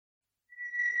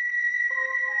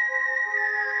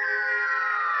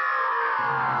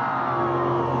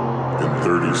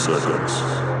30 seconds,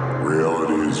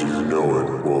 reality as you know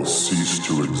it will cease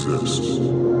to exist.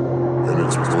 In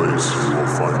its place, you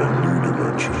will find a new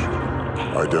dimension,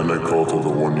 identical to the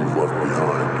one you left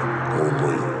behind,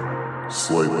 only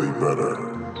slightly better.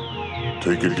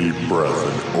 Take a deep breath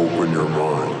and open your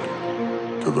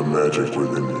mind to the magic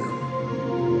within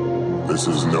you. This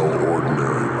is no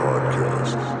ordinary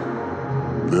podcast.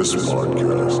 This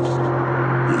podcast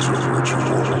is a ritual.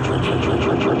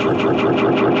 1, 2,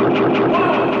 3.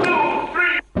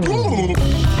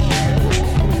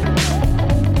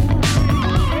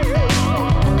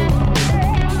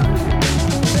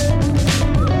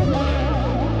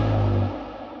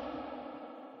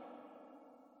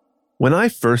 When I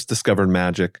first discovered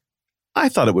magic, I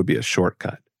thought it would be a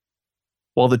shortcut.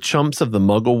 While the chumps of the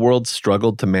Muggle world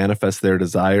struggled to manifest their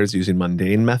desires using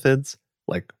mundane methods,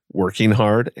 like working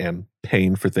hard and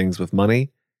paying for things with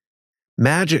money,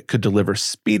 magic could deliver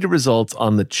speedy results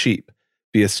on the cheap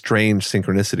via strange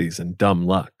synchronicities and dumb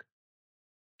luck.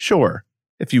 Sure,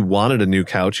 if you wanted a new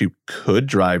couch, you could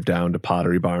drive down to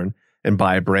Pottery Barn and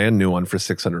buy a brand new one for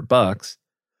 $600,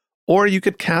 or you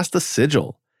could cast a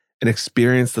sigil and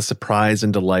experience the surprise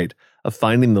and delight of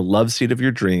finding the love seat of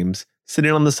your dreams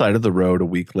sitting on the side of the road a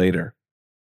week later.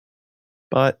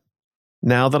 But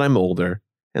now that I'm older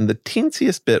and the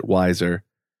teensiest bit wiser,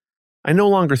 I no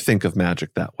longer think of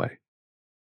magic that way.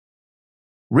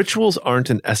 Rituals aren't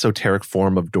an esoteric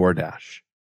form of DoorDash.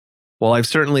 While I've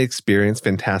certainly experienced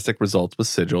fantastic results with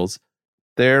sigils,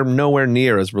 they're nowhere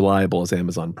near as reliable as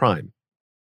Amazon Prime.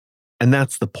 And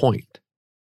that's the point.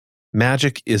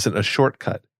 Magic isn't a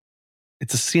shortcut.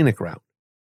 It's a scenic route.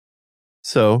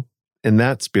 So, in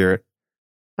that spirit,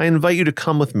 I invite you to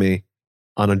come with me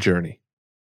on a journey.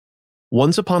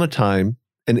 Once upon a time,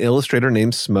 an illustrator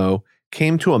named Smo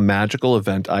came to a magical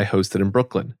event I hosted in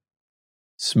Brooklyn.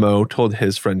 Smo told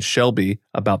his friend Shelby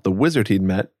about the wizard he'd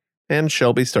met, and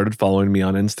Shelby started following me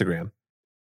on Instagram.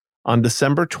 On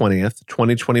December 20th,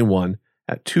 2021,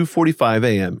 at 2:45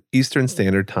 a.m. Eastern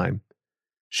Standard Time,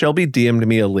 Shelby DM'd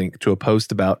me a link to a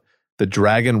post about The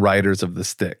Dragon Riders of the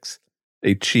Sticks,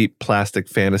 a cheap plastic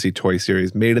fantasy toy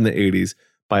series made in the 80s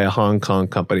by a Hong Kong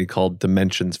company called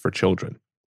Dimensions for Children.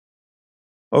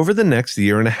 Over the next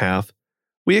year and a half,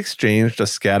 we exchanged a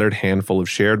scattered handful of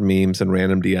shared memes and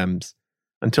random DMs,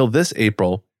 until this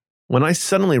April, when I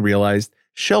suddenly realized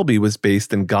Shelby was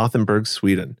based in Gothenburg,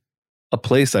 Sweden, a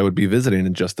place I would be visiting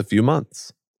in just a few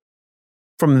months.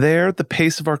 From there, the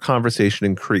pace of our conversation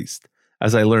increased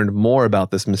as I learned more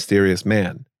about this mysterious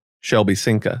man, Shelby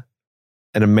Cinca,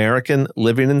 an American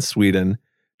living in Sweden,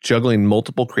 juggling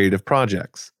multiple creative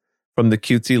projects, from the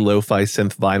cutesy lo-fi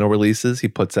synth vinyl releases he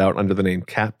puts out under the name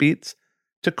Cat Beats,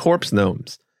 to Corpse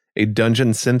Gnomes, a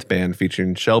dungeon synth band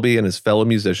featuring Shelby and his fellow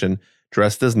musician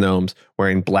dressed as gnomes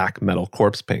wearing black metal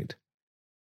corpse paint.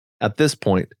 At this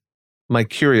point, my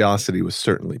curiosity was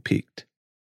certainly piqued.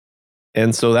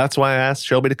 And so that's why I asked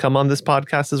Shelby to come on this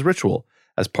podcast as Ritual,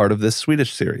 as part of this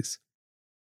Swedish series.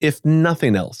 If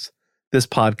nothing else, this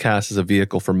podcast is a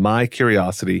vehicle for my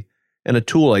curiosity and a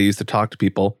tool I use to talk to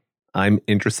people I'm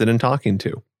interested in talking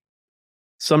to.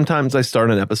 Sometimes I start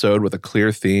an episode with a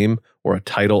clear theme or a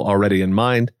title already in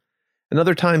mind, and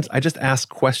other times I just ask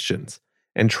questions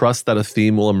and trust that a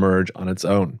theme will emerge on its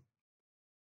own.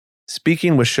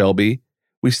 Speaking with Shelby,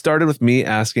 we started with me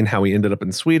asking how he ended up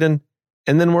in Sweden,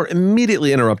 and then were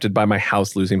immediately interrupted by my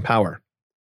house losing power.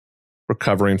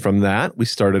 Recovering from that, we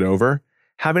started over,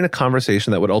 having a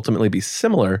conversation that would ultimately be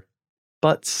similar,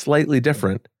 but slightly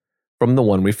different from the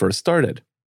one we first started.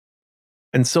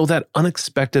 And so that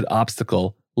unexpected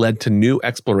obstacle led to new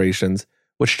explorations,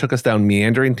 which took us down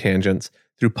meandering tangents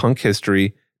through punk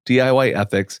history, DIY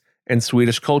ethics, and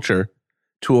Swedish culture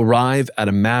to arrive at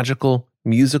a magical,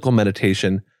 musical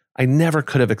meditation I never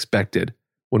could have expected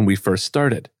when we first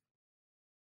started.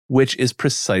 Which is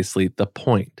precisely the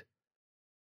point.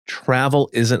 Travel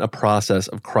isn't a process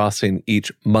of crossing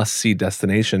each must-see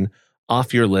destination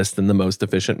off your list in the most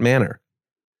efficient manner.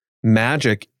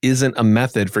 Magic isn't a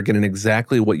method for getting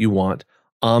exactly what you want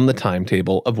on the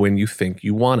timetable of when you think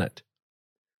you want it.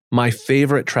 My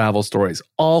favorite travel stories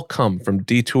all come from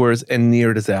detours and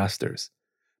near disasters.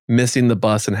 Missing the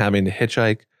bus and having to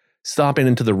hitchhike, stopping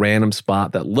into the random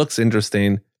spot that looks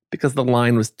interesting because the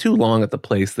line was too long at the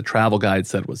place the travel guide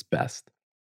said was best.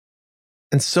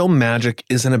 And so magic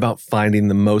isn't about finding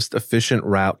the most efficient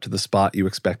route to the spot you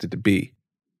expect it to be.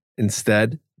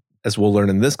 Instead, as we'll learn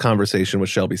in this conversation with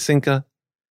Shelby Cinca,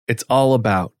 it's all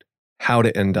about how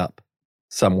to end up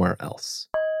somewhere else.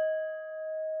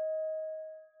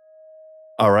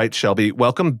 All right, Shelby,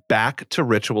 welcome back to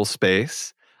Ritual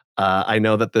Space. I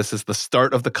know that this is the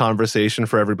start of the conversation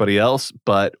for everybody else,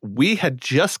 but we had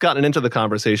just gotten into the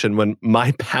conversation when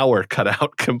my power cut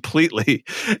out completely.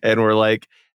 And we're like,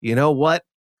 you know what?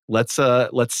 Let's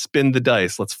spin the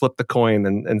dice. Let's flip the coin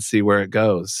and see where it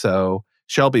goes. So,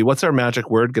 Shelby, what's our magic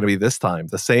word going to be this time?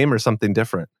 The same or something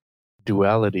different?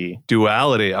 Duality.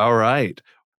 Duality. All right.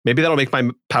 Maybe that'll make my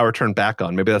power turn back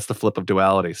on. Maybe that's the flip of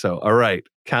duality. So, all right.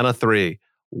 Count of 3.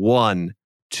 1,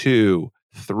 2,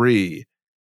 3.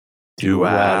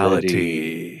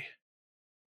 Duality.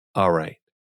 All right.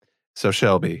 So,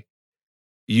 Shelby,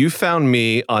 you found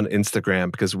me on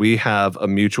Instagram because we have a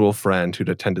mutual friend who'd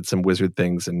attended some wizard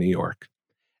things in New York.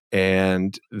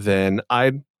 And then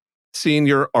I'd seen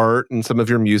your art and some of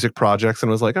your music projects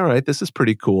and was like, all right, this is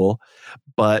pretty cool.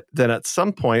 But then at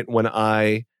some point when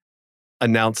I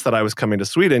announced that I was coming to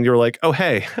Sweden, you were like, oh,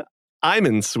 hey, I'm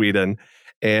in Sweden.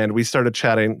 And we started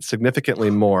chatting significantly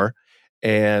more.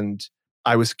 And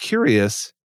I was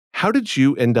curious, how did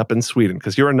you end up in Sweden?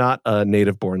 Because you're not a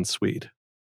native-born Swede.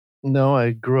 No, I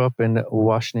grew up in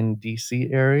Washington, D.C.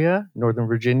 area, Northern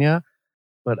Virginia,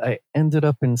 but I ended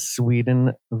up in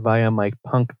Sweden via my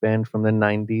punk band from the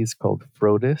 90s called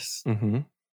Frodis. Mm-hmm.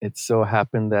 It so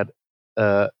happened that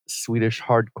a Swedish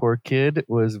hardcore kid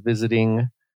was visiting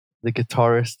the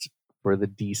guitarist for the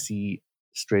DC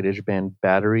straight edge band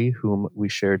Battery, whom we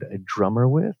shared a drummer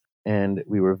with. And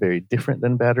we were very different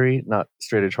than Battery, not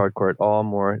straight edge hardcore at all,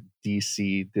 more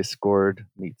DC Discord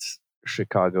meets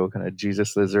Chicago, kind of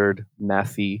Jesus Lizard,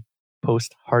 mathy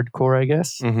post-hardcore, I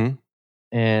guess. Mm-hmm.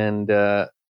 And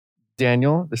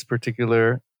Daniel, this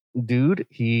particular dude,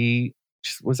 he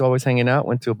just was always hanging out,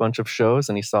 went to a bunch of shows,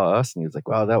 and he saw us, and he was like,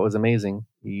 wow, that was amazing.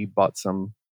 He bought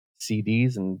some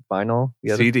CDs and vinyl.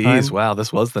 CDs, wow,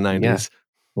 this was the 90s. Yeah, it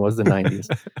was the 90s.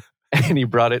 And he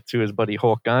brought it to his buddy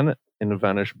Håkan in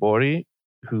Vänersborg,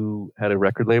 who had a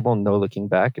record label, No Looking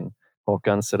Back. And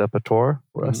Håkan set up a tour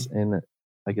for us in,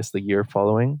 I guess, the year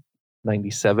following,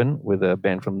 97, with a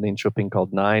band from Linköping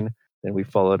called Nine. Then we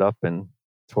followed up and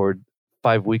toured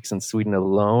 5 weeks in Sweden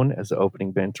alone as the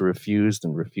opening band to Refused,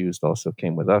 and Refused also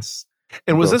came with us.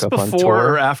 And was this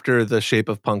before or after The Shape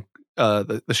of Punk,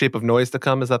 the Shape of Noise to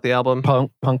Come? Is that the album?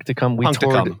 Punk to Come. We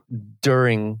toured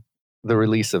during the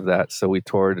release of that, so we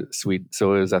toured Sweden,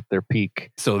 so it was at their peak.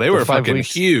 So they were fucking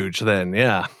huge then,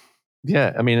 yeah.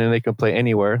 Yeah, I mean, and they could play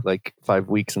anywhere, like 5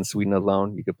 weeks in Sweden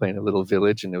alone. You could play in a little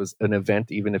village, and it was an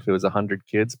event, even if it was 100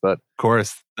 kids. But of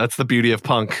course, that's the beauty of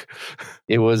punk.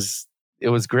 It was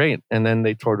great. And then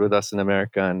they toured with us in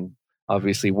America, and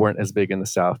obviously weren't as big in the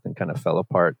South and kind of fell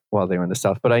apart while they were in the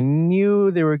South. But I knew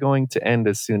they were going to end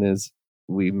as soon as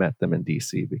we met them in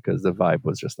DC because the vibe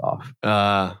was just off.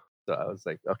 So I was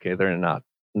like, okay, they're not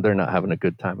having a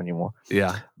good time anymore.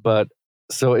 Yeah. But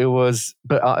so it was,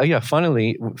 but yeah,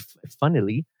 funnily,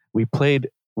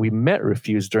 we met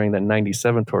Refused during that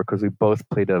 97 tour because we both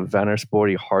played a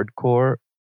Vänersborg hardcore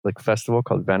like festival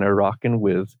called Vanerrocken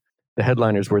with the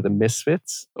headliners were the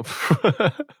Misfits.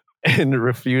 And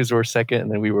Refused were second,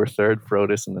 and then we were third,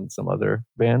 Frodis, and then some other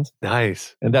bands.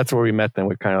 Nice. And that's where we met them.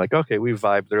 We're kind of like, okay, we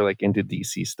vibe. They're like into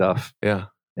DC stuff. Yeah.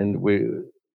 And we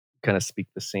kind of speak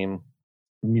the same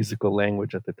musical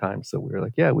language at the time. So we were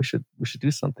like, yeah, we should do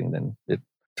something. Then it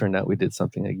turned out we did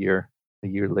something a year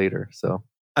later. So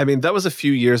I mean, that was a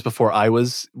few years before I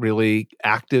was really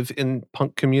active in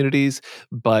punk communities.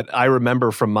 But I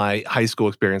remember from my high school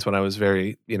experience when I was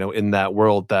very, in that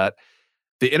world, that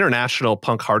the international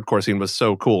punk hardcore scene was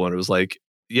so cool. And it was like,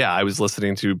 yeah, I was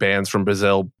listening to bands from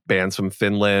Brazil, bands from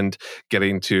Finland,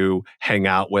 getting to hang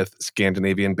out with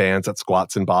Scandinavian bands at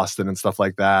squats in Boston and stuff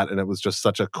like that. And it was just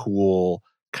such a cool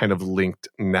kind of linked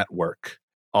network,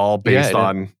 all based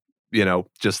on,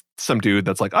 just some dude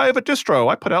that's like, I have a distro.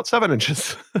 I put out 7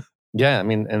 inches. Yeah, I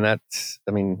mean, and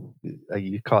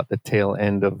you caught the tail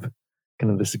end of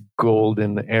kind of this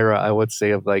golden era, I would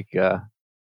say, of like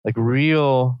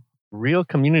real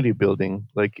community building.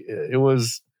 Like it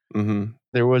was,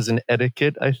 there was an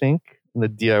etiquette, I think, in the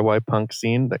DIY punk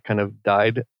scene that kind of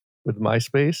died with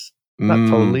MySpace. Not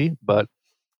totally, but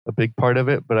a big part of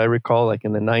it. But I recall like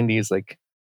in the 90s, like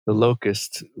the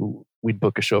Locust, we'd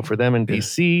book a show for them in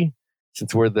DC.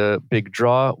 Since we're the big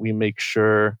draw, we make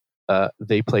sure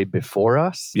they played before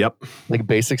us. Yep. Like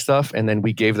basic stuff. And then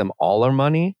we gave them all our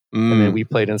money. And then we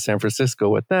played in San Francisco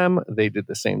with them. They did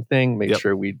the same thing, made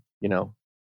sure we'd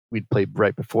play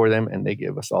right before them, and they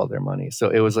gave us all their money. So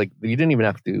it was like, you didn't even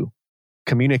have to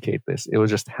communicate this. It was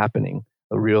just happening,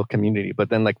 a real community. But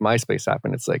then like MySpace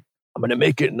happened. It's like, I'm going to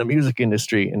make it in the music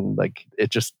industry. And like, it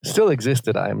just still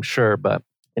existed, I'm sure, but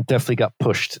it definitely got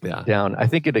pushed down. I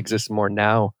think it exists more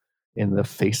now in the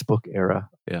Facebook era.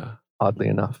 Yeah. Oddly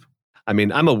enough. I mean,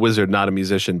 I'm a wizard, not a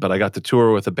musician, but I got to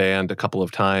tour with a band a couple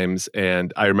of times.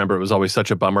 And I remember it was always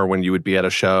such a bummer when you would be at a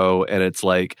show and it's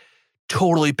like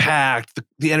totally packed.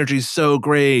 The energy's so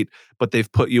great, but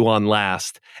they've put you on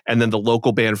last. And then the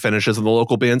local band finishes and the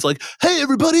local band's like, hey,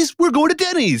 everybody's, we're going to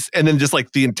Denny's. And then just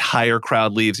like the entire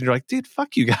crowd leaves. And you're like, dude,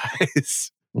 fuck you guys.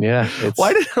 Yeah.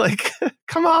 Why did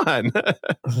come on.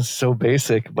 So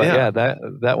basic. But yeah,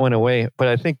 that went away. But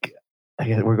I think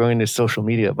we're going to social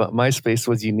media, but MySpace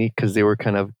was unique because they were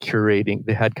kind of curating.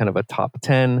 They had kind of a top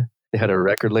 10. They had a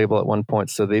record label at one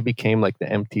point. So they became like the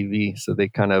MTV. So they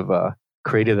kind of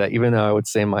created that, even though I would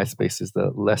say MySpace is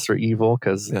the lesser evil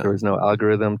because there was no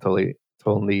algorithm,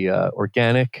 totally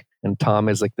organic. And Tom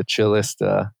is like the chillest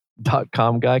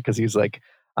 .com guy because he's like,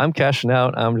 I'm cashing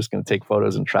out. I'm just going to take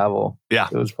photos and travel. Yeah.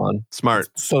 It was fun. Smart.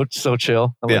 So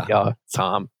chill. I'm like, oh,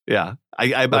 Tom. Yeah.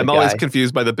 I'm always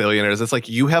confused by the billionaires. It's like,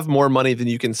 you have more money than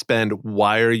you can spend.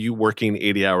 Why are you working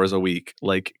 80 hours a week?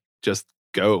 Like, just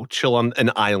go chill on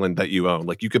an island that you own.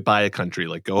 Like, you could buy a country.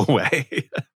 Like, go away.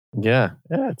 Yeah.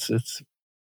 It's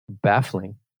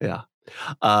baffling. Yeah.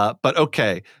 But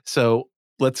okay. So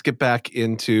let's get back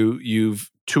into, you've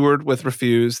toured with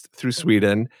Refused through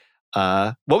Sweden.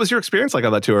 What was your experience like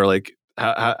on that tour? Like,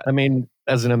 I mean,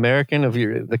 as an American, if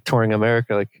you're like touring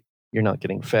America, like you're not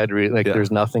getting fed. Really, like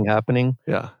there's nothing happening.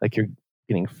 Yeah, like you're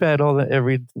getting fed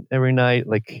every night.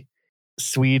 Like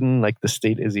Sweden, like the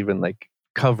state is even like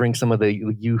covering some of the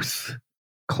youth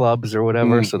clubs or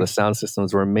whatever. So the sound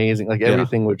systems were amazing. Like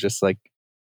everything was just like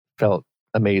felt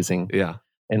amazing. Yeah,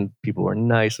 and people were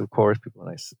nice. Of course, people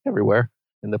were nice everywhere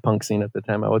in the punk scene at the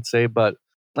time, I would say, but.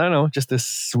 I don't know, just this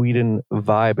Sweden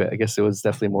vibe. I guess it was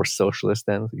definitely more socialist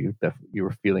then. You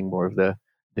were feeling more of the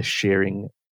sharing,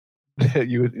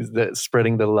 the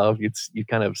spreading the love. You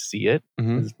kind of see it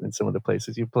in some of the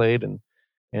places you played, and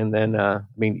then I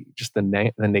mean, just the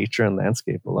nature and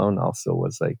landscape alone also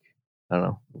was like, I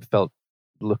don't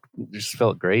know, just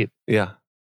felt great. Yeah,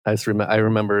 I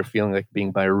remember feeling like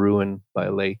being by a ruin by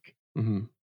a lake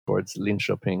towards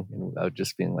Linköping, and I was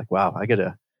just feeling like, wow, I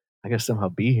gotta somehow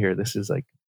be here. This is like.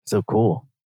 So cool.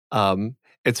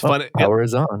 It's fun. Power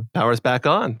is on. Power's back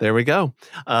on. There we go.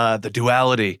 The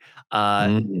duality.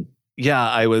 Yeah,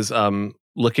 I was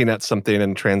looking at something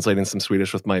and translating some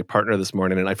Swedish with my partner this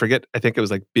morning, and I forget. I think it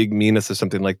was like Big Minus or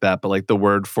something like that. But like the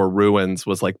word for ruins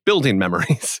was like building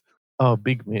memories. Oh,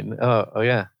 Big Min. Oh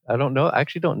yeah. I don't know. I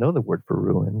actually don't know the word for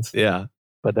ruins. Yeah.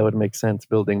 But that would make sense.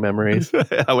 Building memories.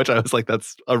 Which I was like,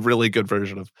 that's a really good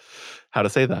version of how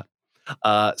to say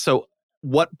that. So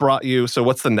what brought you? So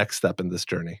what's the next step in this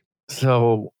journey?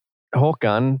 So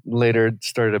Håkan later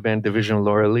started a band, Division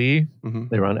Laura Lee.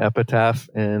 They were on Epitaph,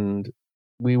 and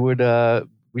we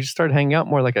just started hanging out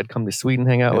more. Like I'd come to Sweden,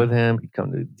 hang out with him. He'd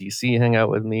come to DC, hang out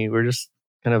with me. We're just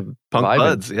kind of punk vibing.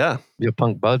 Buds, yeah,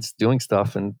 punk buds doing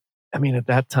stuff. And I mean, at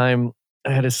that time,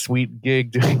 I had a sweet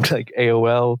gig doing like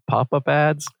AOL pop-up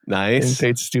ads. Nice. And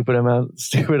paid stupid amount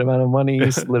of money,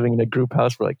 living in a group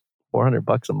house for like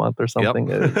 $400 a month or something.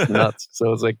 Yep. It's nuts. So it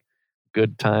was like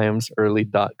good times, early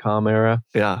 .com era.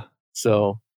 Yeah.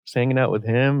 So just hanging out with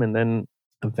him, and then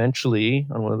eventually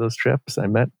on one of those trips, I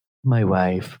met my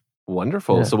wife.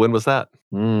 Wonderful. Yeah. So when was that?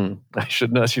 I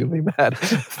should know. She'll be mad.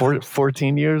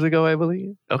 14 years ago, I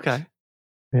believe. Okay.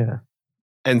 Yeah.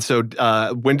 And so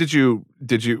when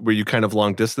were you kind of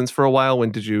long distance for a while?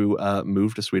 When did you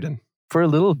move to Sweden? For a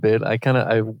little bit. I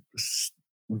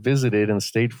visited and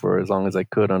stayed for as long as I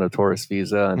could on a tourist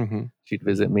visa, and she'd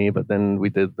visit me. But then we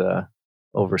did the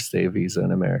overstay visa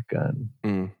in America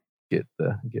and get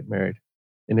married.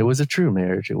 And it was a true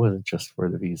marriage. It wasn't just for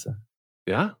the visa.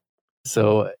 Yeah.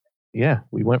 So yeah,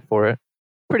 we went for it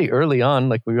pretty early on.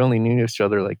 Like we only knew each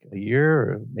other like a year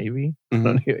or maybe.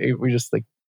 We just like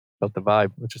felt the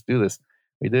vibe. Let's just do this.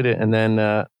 We did it, and then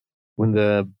when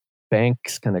the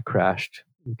banks kind of crashed,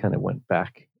 we kind of went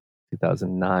back.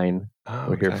 2009.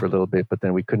 We're here for a little bit, but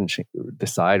then we couldn't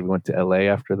decide. We went to LA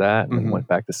after that, and then went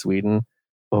back to Sweden.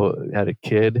 Had a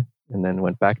kid, and then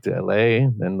went back to LA.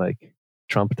 And then like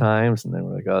Trump times, and then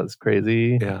we're like, oh, it's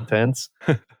crazy, intense.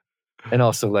 And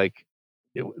also like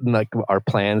our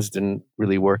plans didn't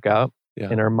really work out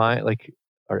in our mind. Like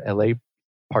our LA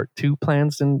part 2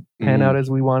 plans didn't pan out as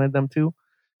we wanted them to.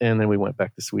 And then we went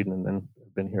back to Sweden, and then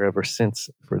I've been here ever since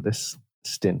for this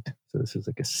stint. So this is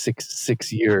like a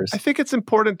six years. I think it's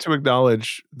important to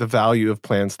acknowledge the value of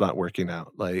plans not working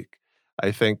out. Like,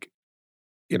 I think,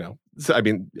 I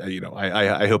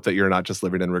hope that you're not just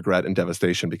living in regret and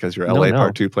devastation because your LA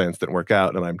Part 2 plans didn't work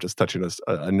out, and I'm just touching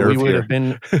a nerve here. We would have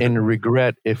been in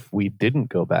regret if we didn't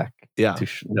go back. Yeah.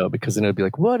 Because then it would be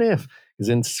like, what if? Because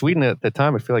in Sweden at the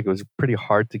time, I feel like it was pretty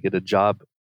hard to get a job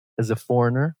as a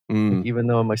foreigner. Mm. Like, even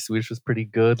though my Swedish was pretty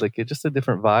good, like it's just a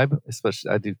different vibe.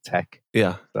 Especially I do tech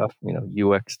Yeah. stuff,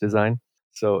 UX design.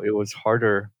 So it was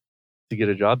harder to get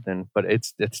a job then. But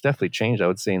it's definitely changed. I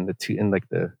would say in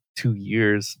the 2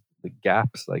 years, the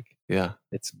gaps, like Yeah.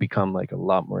 it's become like a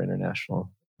lot more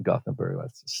international. Gothenburg,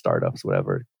 startups,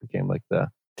 whatever, it became like the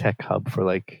tech hub for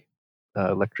like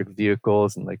electric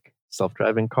vehicles and like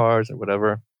self-driving cars or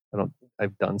whatever.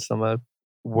 I've done some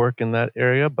work in that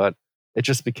area, but it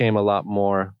just became a lot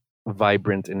more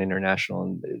vibrant and international,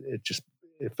 and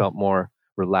it felt more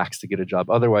relaxed to get a job.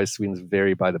 Otherwise, Sweden's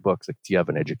very by the books. Like, do you have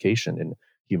an education in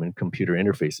human computer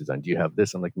interfaces? And do you have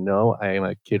this? I'm like, no, I am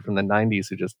a kid from the 90s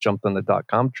who just jumped on the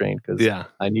 .com train because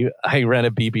I knew I ran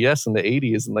a BBS in the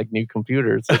 80s and like new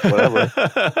computers, like whatever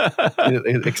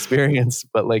experience.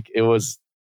 But like it's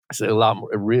a lot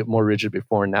more rigid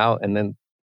before now. And then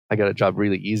I got a job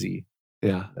really easy.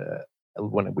 Yeah.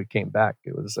 When we came back,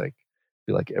 it was like, I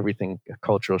feel like a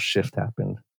cultural shift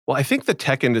happened. Well, I think the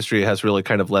tech industry has really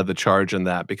kind of led the charge in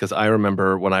that, because I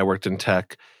remember when I worked in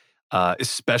tech,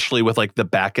 especially with like the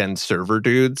back end server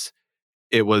dudes,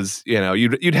 it was,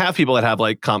 you'd have people that have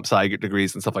like comp sci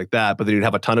degrees and stuff like that, but then you'd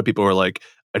have a ton of people who are like,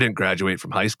 I didn't graduate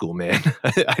from high school, man.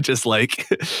 I just like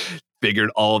figured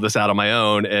all of this out on my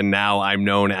own, and now I'm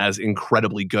known as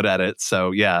incredibly good at it.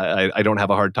 So yeah, I don't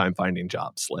have a hard time finding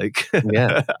jobs. Like,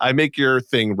 yeah, I make your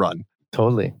thing run.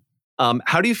 Totally.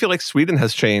 How do you feel like Sweden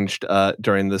has changed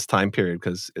during this time period?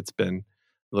 Because it's been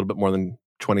a little bit more than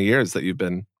 20 years that you've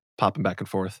been popping back and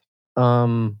forth.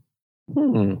 I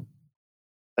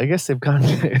guess they've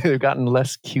gotten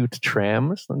less cute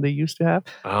trams than they used to have.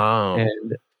 Oh.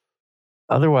 And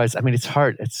otherwise, I mean, it's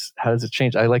hard. How does it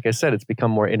change? Like I said, it's become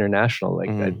more international.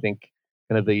 Like, I think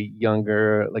kind of the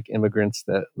younger like immigrants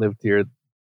that lived here,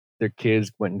 their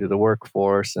kids went into the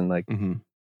workforce, and like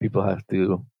people have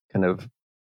to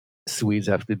Swedes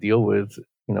have to deal with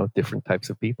different types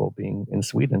of people being in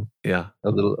Sweden. Yeah, a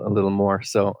little more.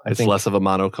 So I think it's less of a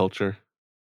monoculture,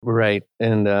 right?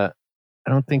 And I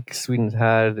don't think Sweden's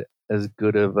had as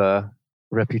good of a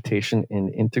reputation in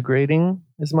integrating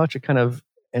as much. It kind of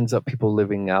ends up people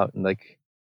living out in like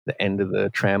the end of the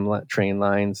train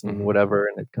lines and whatever,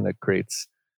 and it kind of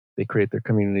they create their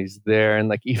communities there. And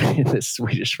like even in the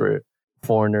Swedish for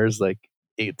foreigners, like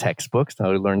textbooks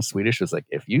how to learn Swedish was like,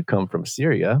 if you come from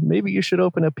Syria, maybe you should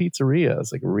open a pizzeria. I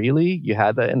was like, really? You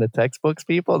had that in the textbooks,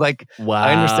 people? Like, wow.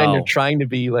 I understand you're trying to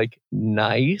be like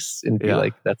nice and be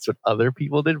like, that's what other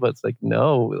people did, but it's like,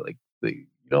 no, like you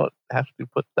don't have to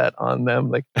put that on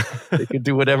them. Like, they can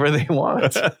do whatever they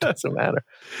want. It doesn't matter.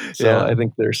 So I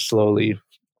think they're slowly,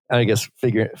 I guess,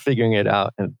 figuring it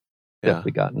out, and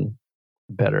definitely gotten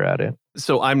better at it.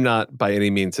 So I'm not by any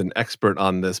means an expert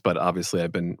on this, but obviously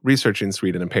I've been researching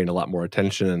Sweden and paying a lot more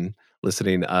attention and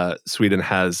listening. Sweden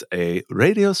has a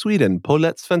Radio Sweden,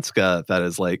 Polet Svenska, that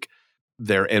is like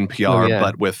their NPR,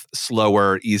 but with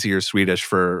slower, easier Swedish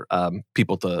for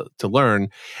people to learn.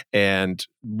 And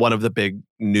one of the big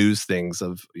news things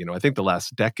of, I think the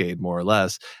last decade, more or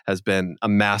less, has been a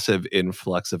massive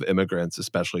influx of immigrants,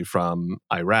 especially from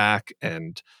Iraq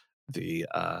and the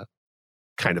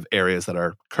kind of areas that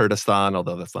are Kurdistan,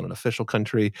 although that's not an official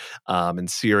country, in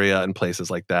Syria and places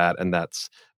like that. And that's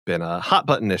been a hot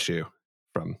button issue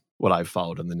from what I've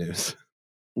followed in the news.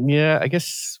 Yeah, I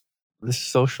guess the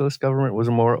socialist government was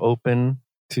more open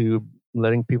to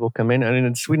letting people come in. I mean,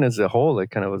 in Sweden as a whole, it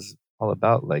kind of was all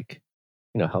about like,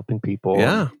 helping people.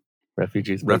 Yeah.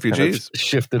 Refugees. Kind of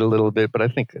shifted a little bit, but I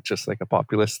think it's just like a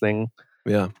populist thing.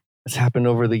 Yeah. It's happened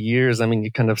over the years. I mean,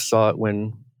 you kind of saw it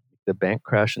when the bank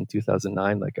crash in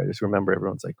 2009. Like, I just remember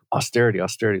everyone's like, austerity.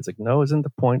 It's like, no, isn't the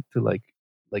point to like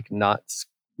not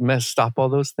stop all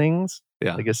those things?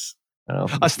 Yeah. I guess, I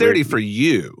don't know. Austerity for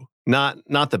you, not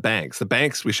the banks. The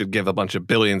banks, we should give a bunch of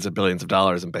billions and billions of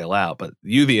dollars and bail out. But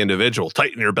you, the individual,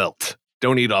 tighten your belt.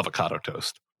 Don't eat avocado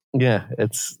toast. Yeah,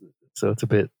 it's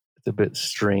a bit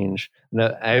strange.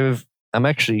 Now, I was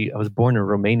born in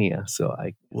Romania, so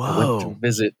I went to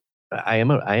visit. I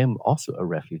am also a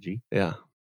refugee. Yeah.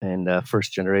 And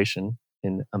first generation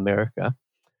in America.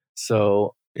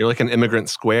 So you're like an immigrant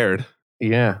squared.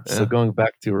 Yeah. So going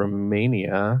back to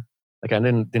Romania, like I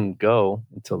didn't go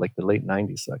until like the late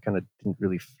 90s. So I kind of didn't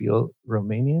really feel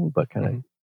Romanian, but kind of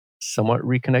somewhat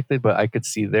reconnected. But I could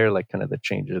see there like kind of the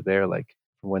changes there, like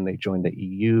when they joined the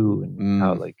EU and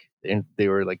how like they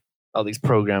were like all these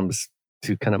programs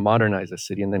to kind of modernize the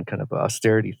city, and then kind of an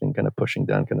austerity thing kind of pushing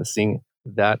down, kind of seeing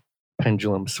that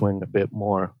pendulum swing a bit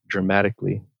more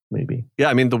dramatically. Maybe. Yeah,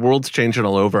 I mean, the world's changing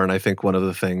all over. And I think one of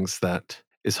the things that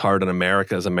is hard in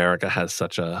America is America has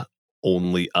such a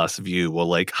only us view. We'll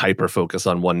like hyper focus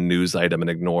on one news item and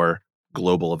ignore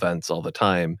global events all the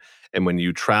time. And when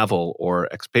you travel or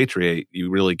expatriate, you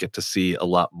really get to see a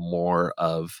lot more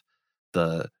of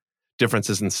the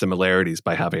differences and similarities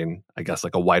by having, I guess,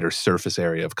 like a wider surface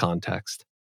area of context.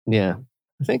 Yeah.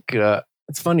 I think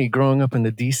it's funny growing up in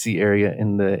the DC area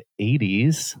in the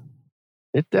 80s.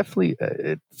 It definitely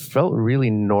it felt really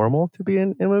normal to be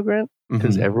an immigrant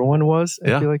because everyone was.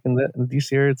 I feel like in the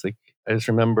DC area, it's like I just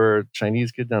remember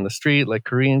Chinese kid down the street, like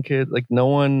Korean kid, like no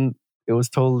one. It was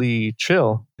totally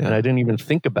chill, and I didn't even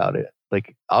think about it.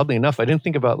 Like oddly enough, I didn't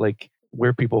think about like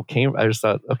where people came. I just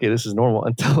thought, okay, this is normal.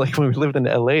 Until like when we lived in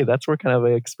LA, that's where kind of I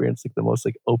experienced like the most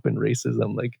like open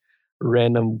racism, like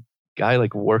random guy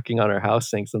like working on our house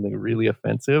saying something really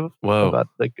offensive about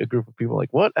like a group of people.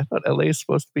 Like, what? I thought LA is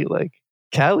supposed to be like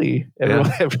Cali.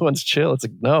 Everyone's chill. It's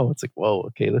like, no. It's like, whoa.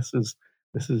 Okay, this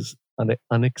is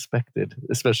unexpected,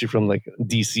 especially from like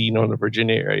DC, Northern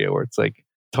Virginia area, where it's like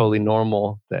totally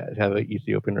normal to have an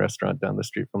Ethiopian restaurant down the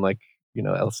street from like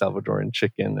El Salvadorian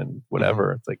chicken and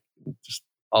whatever. It's like just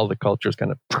all the cultures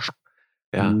kind of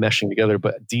meshing together.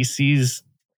 But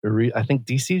I think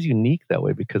DC is unique that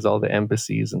way because all the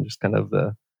embassies and just kind of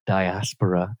the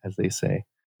diaspora, as they say.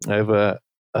 I have a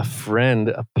friend,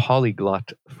 a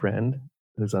polyglot friend,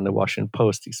 who's on the Washington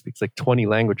Post. He speaks like 20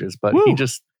 languages, but he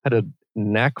just had a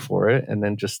knack for it. And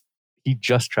then he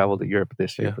just traveled to Europe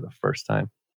this year for the first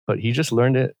time. But he just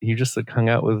learned it. He just like hung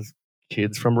out with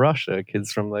kids from Russia,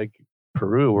 kids from like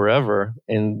Peru, wherever,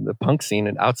 in the punk scene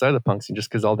and outside the punk scene, just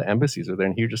because all the embassies are there.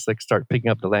 And he would just like start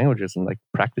picking up the languages and like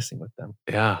practicing with them.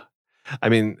 Yeah. I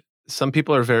mean, some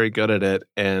people are very good at it.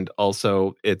 And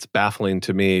also it's baffling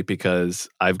to me because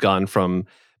I've gone from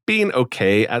being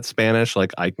okay at Spanish,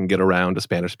 like I can get around a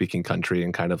Spanish speaking country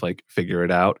and kind of like figure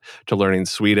it out, to learning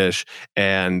Swedish.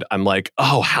 And I'm like,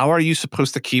 oh, how are you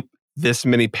supposed to keep this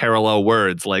many parallel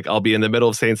words? Like I'll be in the middle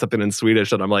of saying something in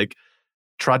Swedish and I'm like,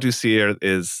 traducir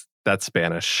that's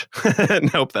Spanish.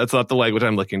 Nope, that's not the language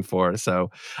I'm looking for.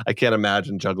 So I can't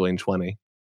imagine juggling 20.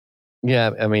 Yeah,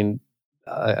 I mean,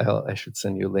 I should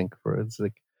send you a link for it. It's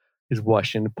like his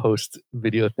Washington Post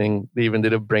video thing. They even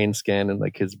did a brain scan and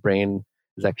like his brain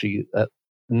is actually a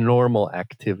normal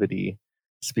activity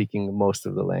speaking most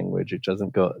of the language. It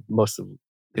doesn't go most of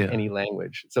any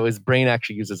language. So his brain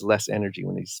actually uses less energy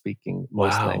when he's speaking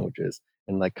most languages,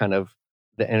 and like kind of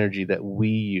the energy that we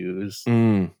use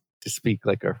to speak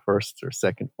like our first or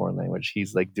second foreign language.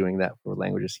 He's like doing that for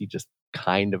languages he just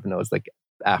kind of knows, like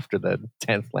after the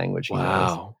 10th language he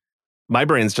knows. My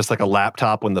brain's just like a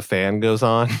laptop when the fan goes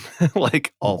on,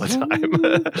 like all the time.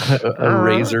 a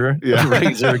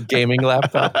Razer gaming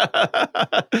laptop.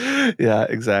 Yeah,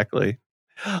 exactly.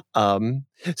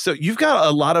 So you've got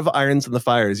a lot of irons in the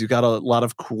fires. You've got a lot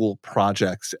of cool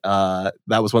projects. That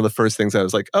was one of the first things I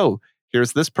was like, oh,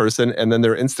 here's this person. And then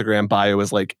their Instagram bio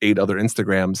is like 8 other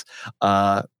Instagrams.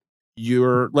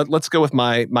 Let's go with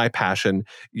my passion.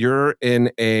 You're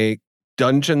in a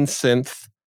dungeon synth.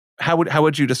 How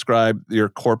would you describe your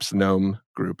Corpse Gnome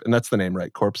group? And that's the name,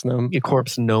 right? Corpse Gnome? Yeah,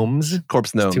 Corpse Gnomes.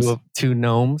 Corpse Gnomes. Two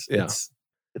gnomes. Yeah.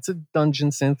 It's a dungeon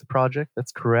synth project.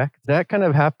 That's correct. That kind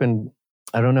of happened.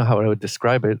 I don't know how I would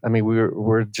describe it. I mean,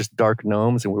 we're just dark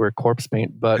gnomes and we were corpse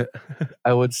paint, but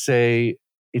I would say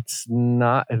it's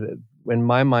not. In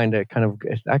my mind, it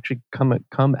actually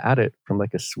come at it from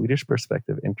like a Swedish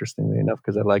perspective. Interestingly enough,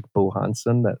 because I like Bo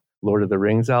Hansson, that Lord of the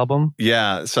Rings album.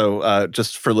 Yeah. So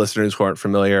just for listeners who aren't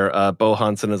familiar, Bo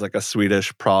Hansson is like a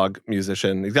Swedish prog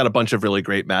musician. He's got a bunch of really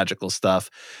great magical stuff,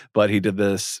 but he did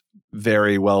this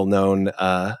very well-known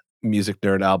music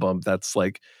nerd album that's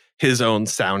like his own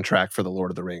soundtrack for the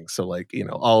Lord of the Rings. So like,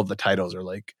 all of the titles are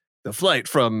like The Flight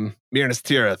from Minas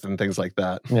Tirith and things like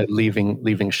that. Yeah,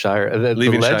 leaving Shire. The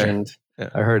legend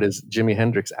I heard is Jimi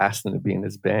Hendrix asked him to be in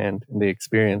his band in The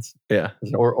Experience. Yeah. As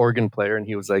an organ player. And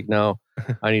he was like, no,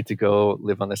 I need to go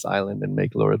live on this island and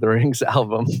make Lord of the Rings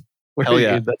album. Hell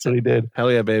yeah. That's what he did.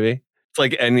 Hell yeah, baby. It's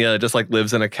like Enya just like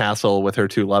lives in a castle with her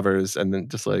 2 lovers and then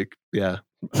just like, yeah,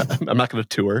 I'm not going to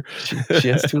tour. She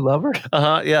has 2 lovers?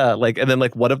 Yeah. Like, and then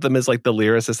like one of them is like the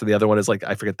lyricist and the other one is like,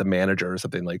 I forget, the manager or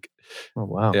something like. Oh,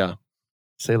 wow. Yeah.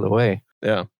 Sail away.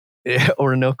 Yeah.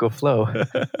 Orinoco Flow.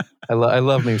 I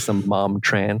love me some mom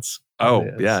trance. Oh,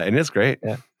 yeah. And it's great.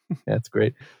 Yeah, it's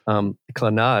great.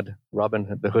 Clannad,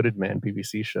 Robin the Hooded Man,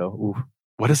 BBC show. Ooh.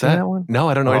 What is that? One? No,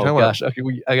 I don't know what you're talking about.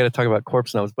 Okay, I got to talk about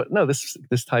Corpse Gnomes, but no,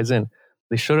 this ties in.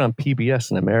 They showed it on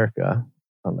PBS in America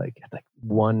on like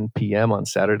 1 p.m. on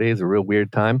Saturdays, a real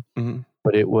weird time. Mm-hmm.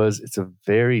 But it's a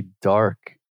very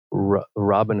dark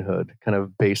Robin Hood, kind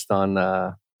of based on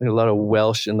a lot of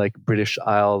Welsh and like British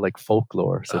Isle like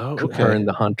folklore. So her and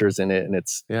the hunters in it, and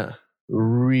it's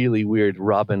really weird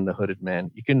Robin the Hooded Man.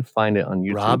 You can find it on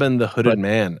YouTube. Robin the Hooded but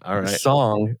Man. All right. The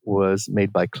song was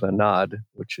made by Clannad,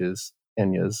 which is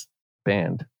Enya's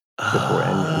band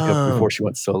before she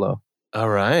went solo. All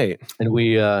right. And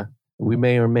we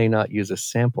may or may not use a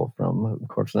sample from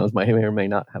Corpse Knows. May or may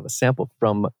not have a sample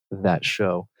from that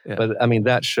show. Yeah. But I mean,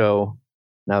 that show,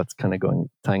 now it's kind of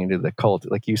tying into the cult.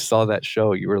 Like you saw that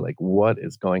show, you were like, what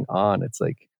is going on? It's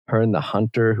like her and the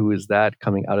hunter, who is that,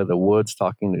 coming out of the woods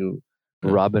talking to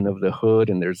Robin of the Hood,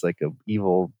 and there's like a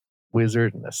evil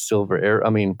wizard and a silver arrow. I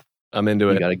mean, I'm into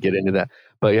it. You got to get into that.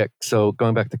 But yeah, so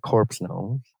going back to Corpse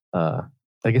Gnomes,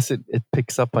 I guess it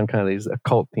picks up on kind of these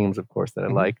occult themes, of course, that I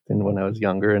liked and when I was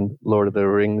younger, and Lord of the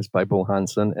Rings by Bo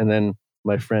Hansson. And then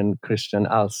my friend Christian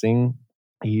Alsing,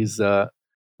 he's a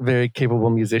very capable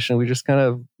musician. We just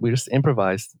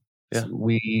improvised. Yeah. So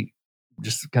we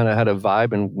just kind of had a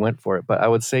vibe and went for it. But I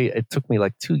would say it took me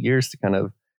like 2 years to kind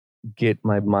of get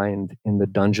my mind in the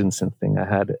dungeon synth thing.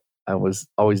 I was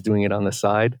always doing it on the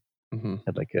side.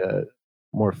 Had like a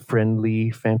more friendly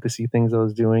fantasy things I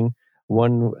was doing.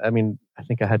 I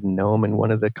think I had gnome in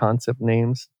one of the concept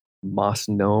names, Moss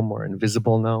Gnome or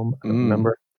Invisible Gnome. I don't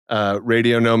remember.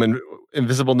 Radio Gnome and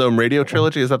Invisible Gnome Radio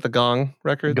Trilogy. Is that the Gong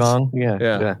records? Gong,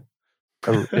 yeah,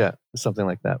 something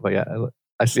like that. But yeah,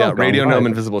 I saw Gong Radio live. Gnome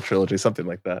Invisible Trilogy, something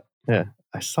like that. Yeah,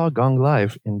 I saw Gong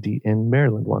live in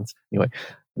Maryland once. Anyway,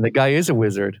 and the guy is a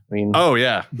wizard. I mean, oh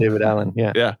yeah, David Allen.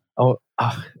 Yeah, yeah. Oh,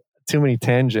 too many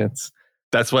tangents.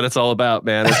 That's what it's all about,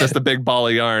 man. It's just a big ball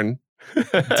of yarn.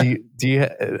 do you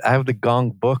I have the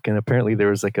Gong book, and apparently there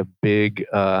was like a big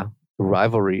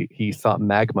rivalry. He thought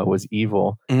Magma was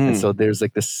evil, and so there's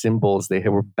like the symbols they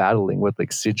were battling with,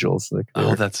 like sigils. Like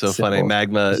that's so funny.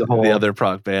 Magma, the other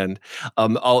prog band.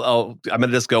 I'm gonna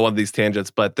just go on these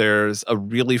tangents, but there's a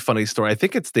really funny story. I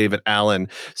think it's David Allen.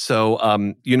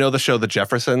 So you know the show The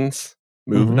Jeffersons?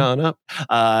 Moving on up.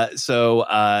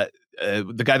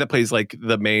 The guy that plays like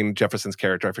the main Jefferson's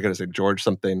character, I forget his name, George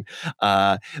something,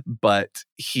 but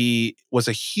he was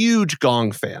a huge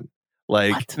Gong fan.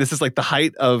 Like this is like the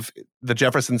height of the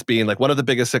Jeffersons being like one of the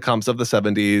biggest sitcoms of the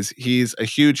 70s. He's a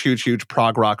huge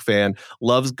prog rock fan,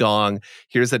 loves Gong.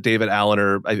 Here's that David Allen,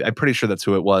 or I'm pretty sure that's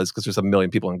who it was because there's a million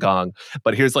people in Gong.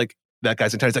 But here's like that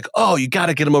guy's entire, he's like, oh, you got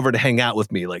to get him over to hang out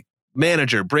with me. Like,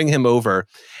 manager, bring him over.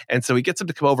 And so he gets him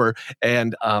to come over,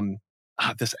 and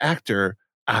this actor,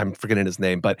 I'm forgetting his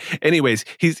name, but anyways,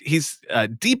 he's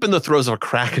deep in the throes of a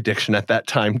crack addiction at that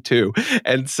time too.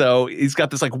 And so he's got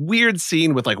this like weird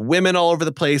scene with like women all over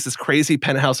the place, this crazy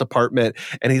penthouse apartment.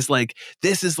 And he's like,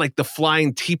 this is like the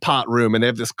Flying Teapot room. And they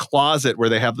have this closet where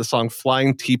they have the song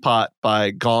Flying Teapot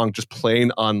by Gong just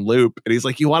playing on loop. And he's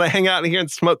like, you want to hang out in here and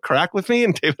smoke crack with me?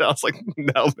 And David, I was like,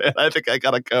 no, man, I think I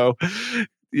got to go.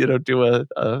 Do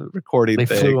a recording they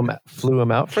thing. Flew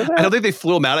him out for that? I don't think they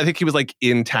flew him out. I think he was like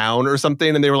in town or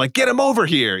something, and they were like, get him over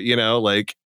here,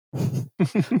 like.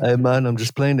 Hey man, I'm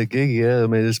just playing a gig. Yeah, I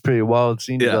mean, it's pretty wild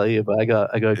scene you got here, but I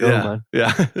gotta go, man.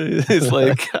 Yeah, it's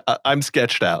like, I'm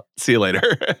sketched out. See you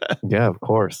later. Yeah, of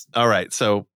course. All right,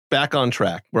 so back on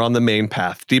track. We're on the main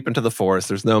path, deep into the forest.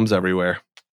 There's gnomes everywhere.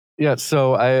 Yeah,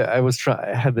 so I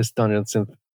had this dungeon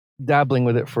synth, dabbling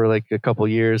with it for like a couple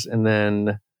years, and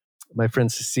then my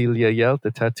friend Cecilia Yelt,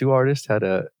 the tattoo artist, had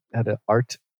an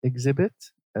art exhibit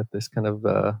at this kind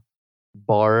of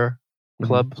bar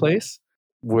club place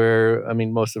where, I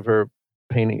mean, most of her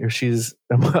painting,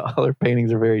 all her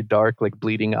paintings are very dark, like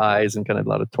bleeding eyes and kind of a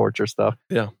lot of torture stuff.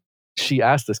 Yeah. She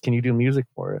asked us, can you do music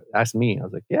for it? Asked me. I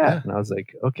was like, yeah. And I was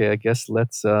like, okay, I guess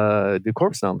let's do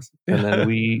Corpse Gnomes. And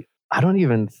then I don't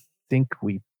even think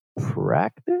we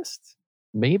practiced.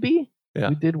 Maybe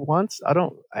we did once. I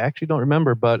actually don't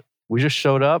remember, but we just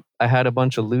showed up. I had a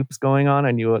bunch of loops going on.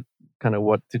 I knew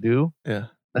what to do. Yeah.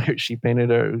 She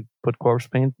put corpse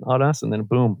paint on us, and then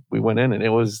boom, we went in, and it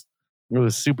was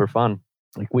super fun.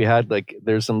 Like we had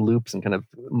there's some loops and kind of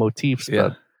motifs,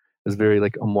 but it was very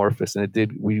like amorphous, and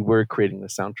we were creating the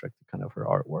soundtrack to kind of her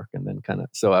artwork, and then kind of,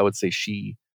 so I would say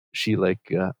she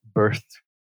birthed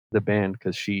the band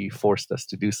because she forced us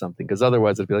to do something, because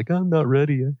otherwise I'd be like, I'm not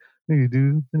ready. I need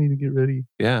to get ready.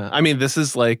 Yeah. I mean, this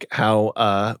is like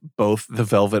how both the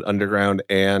Velvet Underground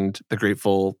and the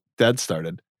Grateful Dead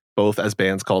started, both as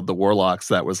bands called the Warlocks.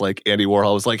 That was like Andy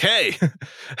Warhol was like, hey,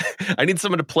 I need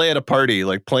someone to play at a party,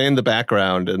 like play in the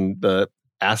background. And the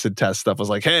acid test stuff was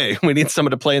like, hey, we need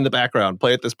someone to play in the background,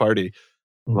 play at this party.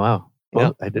 Wow.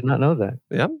 Well, I did not know that.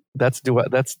 Yeah. That's duality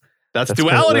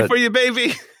kind of for you,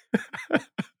 baby.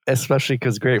 Especially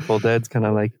because Grateful Dead's kind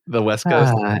of like the West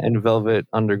Coast, and Velvet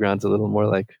Underground's a little more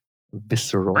like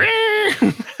visceral.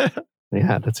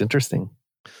 Yeah, that's interesting.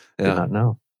 Yeah. Did not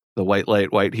know. The White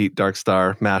Light, White Heat, Dark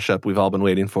Star mashup we've all been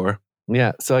waiting for.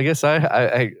 Yeah, so I guess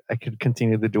I could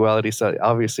continue the duality. So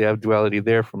obviously I have duality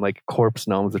there from like Corpse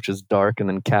Gnomes, which is dark, and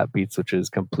then Cat Beats, which is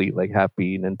complete like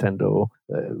happy Nintendo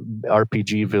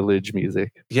RPG village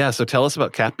music. Yeah, so tell us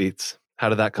about Cat Beats. How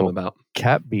did that come Well, about?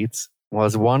 Cat Beats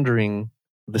was wandering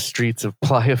the streets of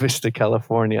Playa Vista,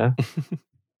 California,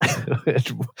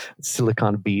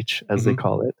 Silicon Beach, as they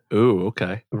call it. Ooh,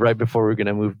 okay. Right before we were going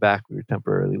to move back, we were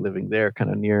temporarily living there,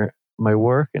 kind of near my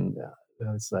work, and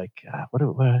I was like, what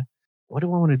do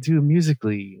I want to do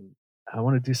musically? I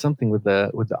want to do something with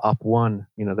the Op One,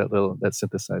 that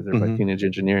synthesizer by Teenage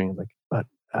Engineering. Like, but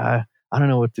I don't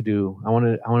know what to do. I want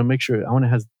to make sure I want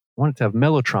it to have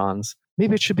Mellotrons.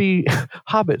 Maybe it should be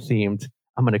Hobbit themed.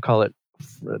 I'm going to call it.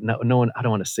 No one. I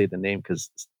don't want to say the name because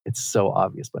it's so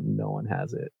obvious, but no one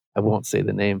has it. I won't say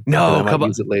the name. No, I might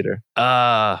use it later.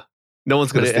 No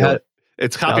one's going to steal it.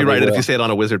 It's copyrighted if you say it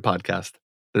on a Wizard podcast.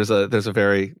 There's a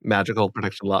very magical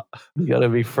protection law. You got to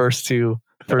be first to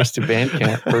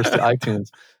Bandcamp, first to iTunes,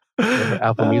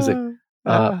 Apple Music.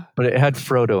 But it had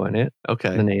Frodo in it.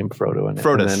 Okay. The name Frodo in it.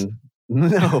 Frodus.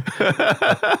 No.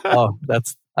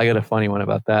 I got a funny one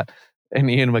about that. And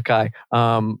Ian Mackay.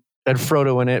 Had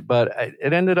Frodo in it, but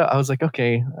it ended up, I was like,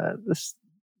 okay,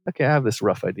 I have this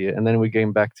rough idea. And then we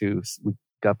got back to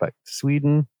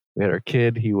Sweden. We had our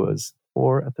kid. He was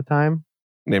 4 at the time.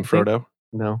 Named Frodo?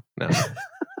 No.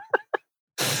 That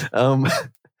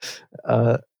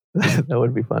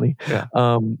would be funny. Yeah.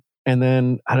 And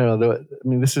then I don't know.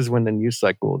 This is when the news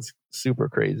cycle is super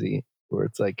crazy, where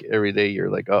it's like every day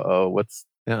you're like, what's?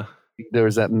 Yeah. There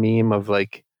was that meme of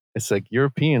like, it's like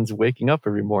Europeans waking up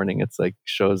every morning. It's like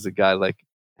shows a guy like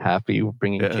happy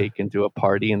bringing cake into a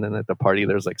party, and then at the party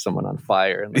there's like someone on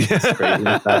fire, and like, it's crazy.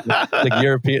 Like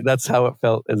European, that's how it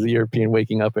felt as a European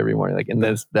waking up every morning. Like, and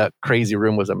then that crazy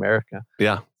room was America.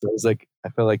 Yeah. So it was like, I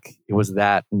felt like it was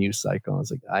that news cycle. I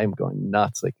was like, I am going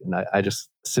nuts. Like, and I just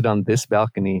sit on this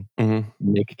balcony,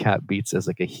 make Cat Beats as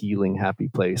like a healing, happy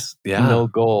place. Yeah. No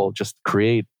goal, just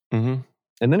create. And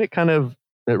then it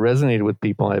resonated with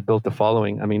people. I built a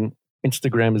following. I mean,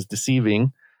 Instagram is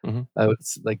deceiving. I would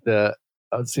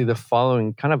say the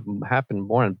following kind of happened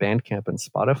more on Bandcamp and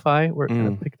Spotify, where it kind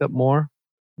of picked up more.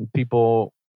 And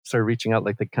people started reaching out,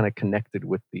 like they kind of connected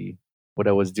with what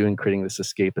I was doing, creating this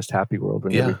escapist happy world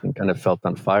when everything kind of felt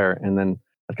on fire. And then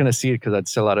I'd kind of see it because I'd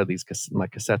sell out of my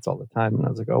cassettes all the time. And I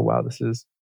was like, oh, wow, this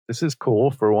is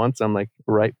cool. For once, I'm like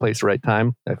right place, right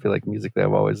time. I feel like musically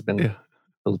I've always been a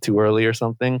little too early or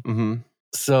something.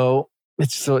 So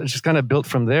it's just kind of built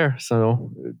from there.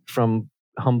 So from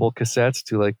humble cassettes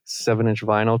to like 7-inch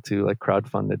vinyl to like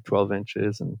crowdfunded 12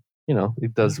 inches. And,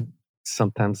 it does.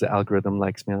 Sometimes the algorithm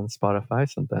likes me on Spotify.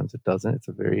 Sometimes it doesn't. It's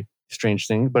a very strange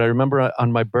thing. But I remember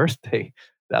on my birthday,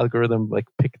 the algorithm like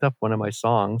picked up one of my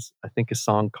songs. I think a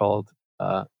song called,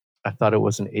 I thought it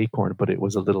was an acorn, but it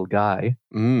was a little guy.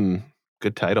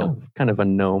 Good title. Kind of a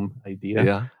gnome idea.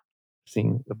 Yeah.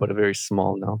 But a very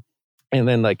small gnome. And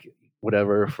then like,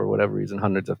 for whatever reason,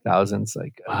 hundreds of thousands.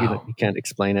 Like, wow. You can't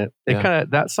explain it.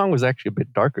 That song was actually a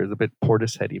bit darker. It's a bit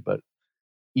Portisheady, but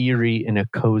eerie in a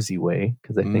cozy way.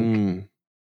 Because I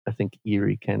think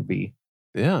eerie can be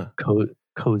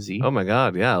cozy. Oh my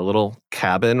God. Yeah. A little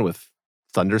cabin with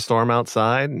thunderstorm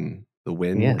outside and the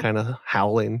wind kind of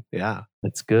howling. Yeah.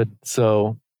 That's good.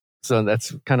 So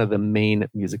that's kind of the main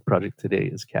music project today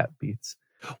is Cat Beats.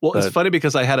 Well, it's funny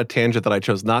because I had a tangent that I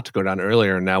chose not to go down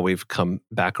earlier, and now we've come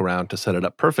back around to set it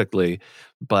up perfectly.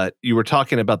 But you were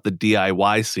talking about the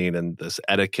DIY scene and this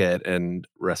etiquette and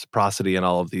reciprocity and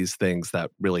all of these things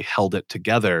that really held it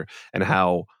together, and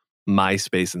how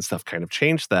MySpace and stuff kind of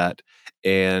changed that.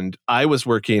 And I was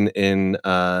working in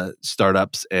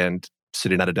startups and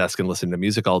sitting at a desk and listening to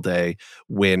music all day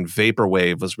when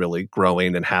vaporwave was really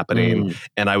growing and happening.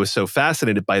 And I was so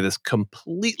fascinated by this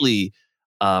completely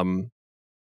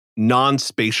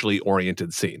non-spatially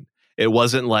oriented scene. It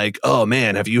wasn't like, oh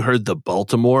man, have you heard the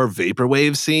Baltimore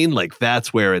vaporwave scene? Like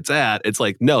that's where it's at. It's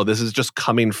like, no, this is just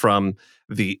coming from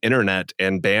the internet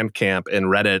and Bandcamp and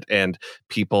Reddit and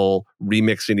people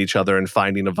remixing each other and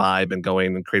finding a vibe and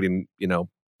going and creating,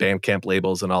 Bandcamp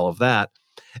labels and all of that.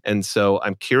 And so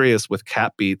I'm curious with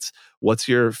Cat Beats, what's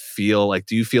your feel like?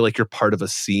 Do you feel like you're part of a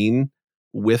scene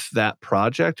with that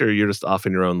project, or you're just off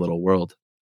in your own little world?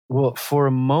 Well, for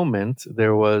a moment,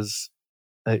 there was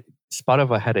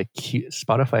Spotify had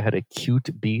a cute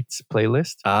beats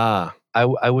playlist.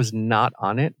 I was not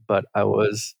on it, but I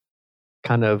was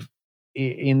kind of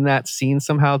in that scene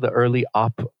somehow. The early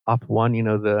Op One,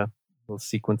 the little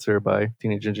sequencer by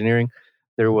Teenage Engineering.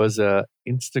 There was a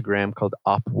Instagram called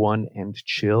Op One and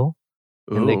Chill,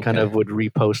 and they kind of would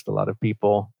repost a lot of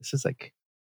people. This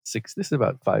is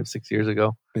about 5-6 years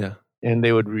ago. Yeah. and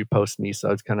they would repost me. So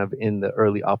I was kind of in the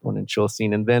early Oppo and chill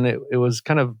scene. And then it was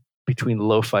kind of between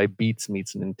lo-fi beats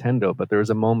meets Nintendo. But there was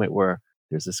a moment where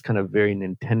there's this kind of very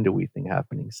Nintendo-y thing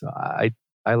happening. So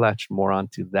I latched more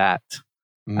onto that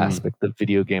aspect, the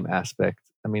video game aspect.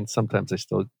 I mean, sometimes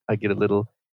I get a little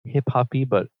hip-hoppy,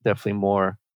 but definitely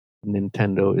more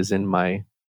Nintendo is in my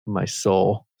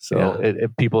soul. So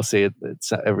people say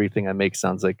it's everything I make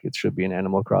sounds like it should be an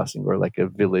Animal Crossing or like a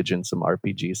village in some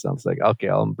RPG. Sounds like, okay,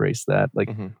 I'll embrace that. Like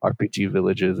RPG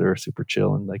villages are super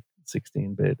chill and like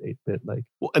 16-bit, 8-bit. Like,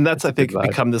 well, and that's I think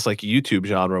become this like YouTube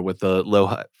genre with the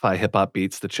lo-fi hip hop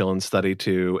beats, the chill and study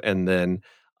too, and then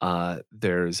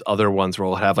there's other ones where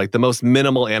we'll have like the most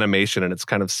minimal animation, and it's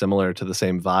kind of similar to the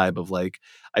same vibe of like,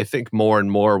 I think more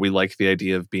and more we like the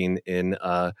idea of being in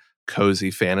a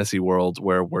cozy fantasy world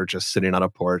where we're just sitting on a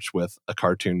porch with a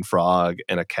cartoon frog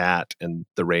and a cat, and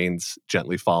the rain's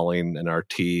gently falling and our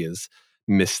tea is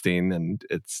misting, and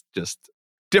it's just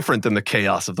different than the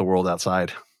chaos of the world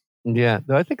outside. Yeah,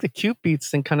 though I think the cute beats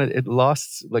thing kind of, it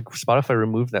lost, like Spotify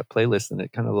removed that playlist and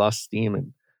it kind of lost steam,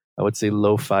 and I would say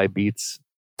lo-fi beats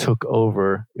took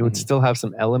over. It would still have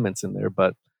some elements in there,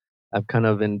 but I'm kind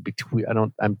of in between.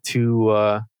 I'm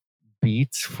too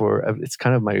beats for, it's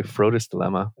kind of my Frodis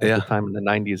dilemma. At the time in the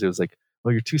 90s, it was like, oh,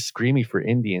 you're too screamy for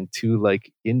indie and too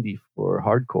like indie for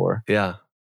hardcore. Yeah.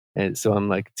 And so I'm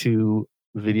like too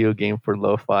video game for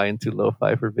lo-fi and too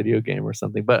lo-fi for video game or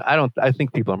something. But I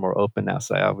think people are more open now.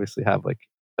 So I obviously have like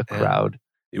a crowd.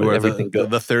 You are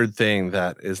the third thing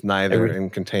that is neither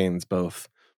and contains both.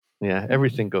 Yeah,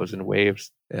 everything goes in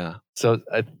waves. Yeah. So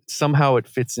somehow it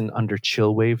fits in under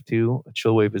chill wave too.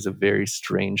 Chill wave is a very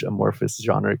strange amorphous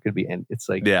genre. It could be, and it's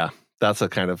like, yeah, that's a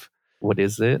kind of, what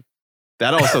is it?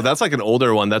 That also, that's like an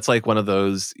older one. That's like one of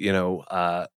those,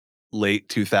 late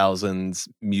 2000s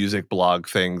music blog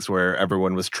things where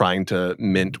everyone was trying to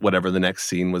mint whatever the next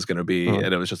scene was going to be,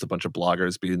 and it was just a bunch of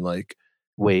bloggers being like,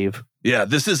 "Wave, yeah,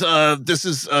 this is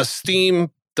a steam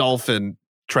dolphin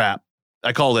trap.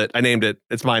 I called it. I named it.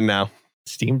 It's mine now."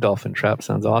 Steam dolphin trap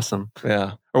sounds awesome.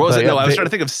 Yeah. Or what was it? No, I was trying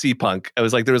to think of sea punk. I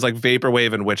was like, there was like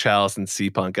vaporwave and witch house and sea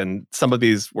punk, and some of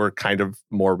these were kind of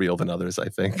more real than others, I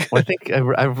think. Well, I think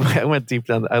I went deep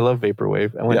down. I love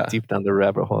vaporwave. I went deep down the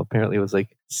rabbit hole. Apparently, it was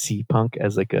like sea punk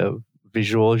as like a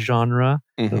visual genre,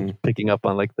 picking up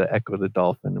on like the echo of the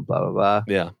dolphin and blah blah blah.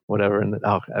 Yeah, whatever. And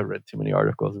I read too many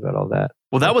articles about all that.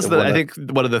 Well, that was I think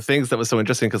one of the things that was so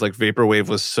interesting, because like vaporwave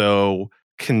was so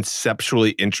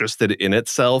conceptually interested in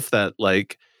itself that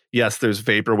like, yes, there's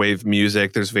vaporwave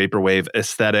music, there's vaporwave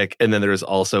aesthetic, and then there's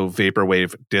also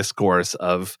vaporwave discourse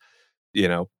of,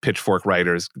 Pitchfork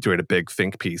writers doing a big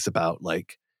think piece about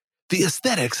like the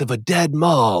aesthetics of a dead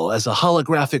mall as a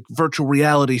holographic virtual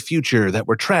reality future that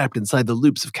we're trapped inside the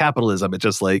loops of capitalism. It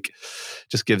just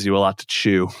gives you a lot to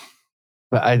chew.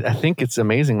 But I think it's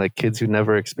amazing, like kids who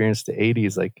never experienced the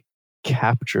 80s like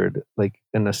captured like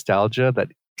a nostalgia that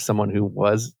someone who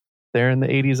was there in the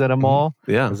 80s at a mall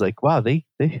was like, wow, they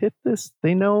hit this.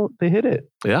 They hit it.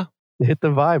 Yeah. They hit the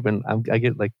vibe. And I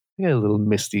get a little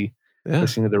misty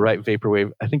listening to the right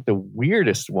vaporwave. I think the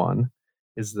weirdest one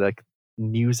is like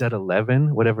News at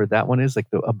 11, whatever that one is, like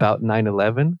the about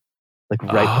 9/11. Like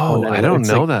right before 9/11. I don't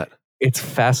know that. It's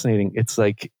fascinating. It's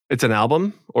like, it's an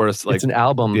album, or it's like, it's an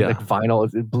album, like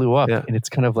vinyl. It blew up, and it's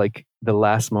kind of like the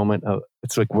last moment of,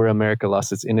 it's like where America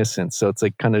lost its innocence. So it's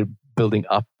like kind of building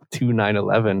up to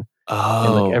 9/11.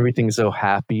 And like everything's so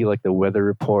happy, like the weather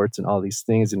reports and all these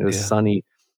things, and it was sunny.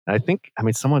 And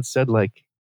someone said, like,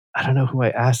 I don't know who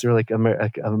I asked, they're like,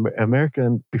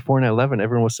 America before 9/11,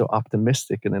 everyone was so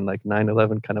optimistic, and then like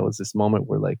 9/11 kind of was this moment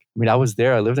where like, I was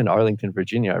there. I lived in Arlington,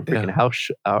 Virginia. Our freaking house,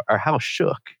 our house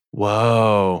shook.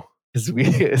 Whoa. Because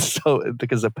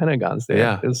the Pentagon's there.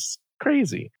 Yeah. It was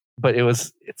crazy. But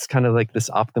it's kind of like this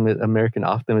American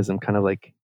optimism, kind of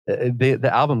like the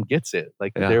album gets it.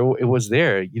 Like it was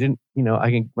there. You didn't,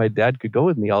 my dad could go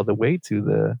with me all the way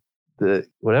to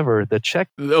the check.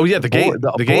 Oh yeah, the gate.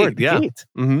 The gate.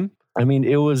 Mm-hmm. I mean,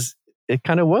 it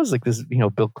kind of was like this,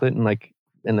 Bill Clinton, like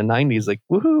in the 90s, like,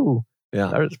 woohoo.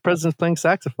 Yeah. Our president's playing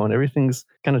saxophone. Everything's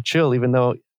kind of chill, even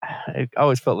though I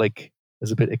always felt like it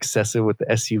was a bit excessive with the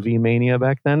SUV mania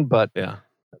back then. But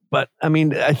I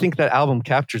mean, I think that album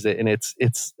captures it, and it's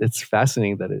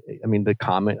fascinating that the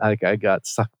comment, I got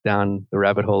sucked down the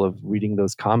rabbit hole of reading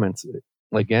those comments.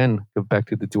 Again, go back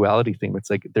to the duality thing. It's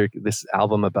like this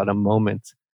album about a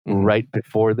moment right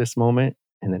before this moment,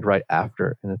 and then right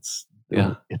after, and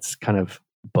it's kind of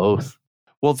both.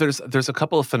 Well, there's a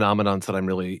couple of phenomenons that I'm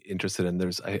really interested in.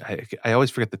 There's I always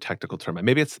forget the technical term.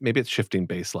 Maybe it's shifting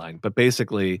baseline, but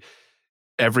basically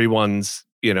everyone's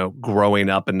growing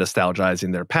up and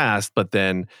nostalgizing their past, but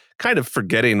then kind of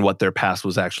forgetting what their past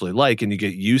was actually like, and you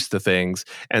get used to things.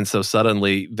 And so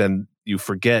suddenly then you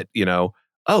forget,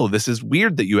 oh, this is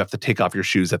weird that you have to take off your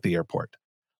shoes at the airport.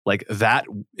 Like that,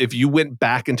 if you went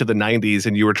back into the 90s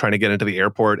and you were trying to get into the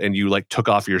airport and you like took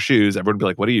off your shoes, everyone would be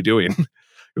like, what are you doing?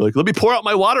 You're like, let me pour out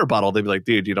my water bottle. They'd be like,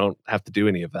 dude, you don't have to do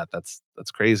any of that. That's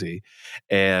crazy.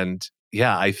 And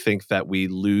yeah, I think that we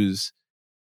lose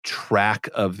track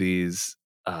of these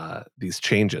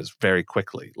changes very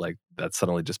quickly. Like that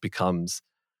suddenly just becomes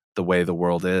the way the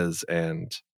world is,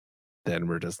 and then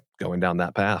we're just going down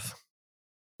that path.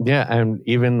 Yeah, and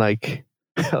even like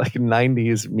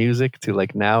 90s music to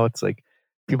like now, it's like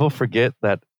people forget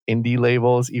that indie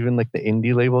labels, even like the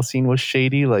indie label scene was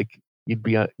shady. Like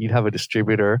you'd have a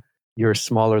distributor, you're a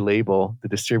smaller label, the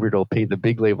distributor will pay the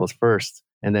big labels first,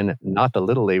 and then not the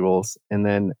little labels, and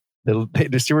then the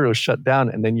distributor will shut down,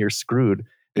 and then you're screwed.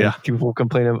 And Yeah. people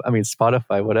complain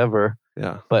Spotify, whatever.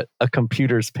 Yeah. But a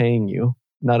computer's paying you,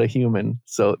 not a human.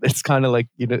 So it's kind of like,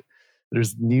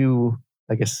 there's new,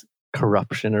 I guess,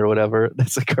 corruption or whatever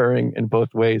that's occurring in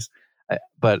both ways.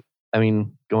 But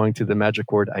going to the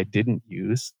magic word I didn't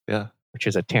use, yeah, which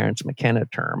is a Terence McKenna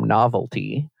term,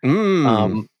 novelty.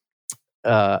 I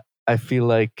feel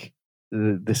like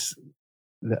this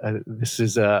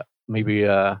is maybe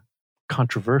a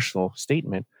controversial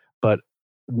statement, but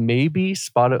maybe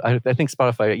Spotify. I think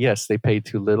Spotify, yes, they pay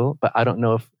too little, but I don't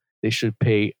know if they should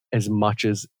pay as much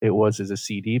as it was as a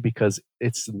CD, because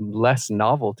it's less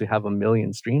novel to have 1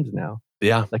 million streams now.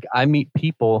 Yeah. Like I meet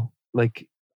people like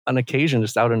on occasion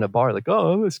just out in a bar, like,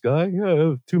 oh, this guy,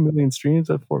 yeah, 2 million streams.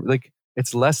 Like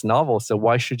it's less novel. So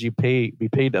why should you be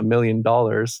paid $1 million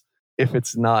if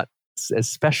it's not as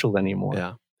special anymore?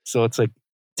 Yeah. So it's like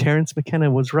Terence McKenna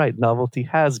was right. Novelty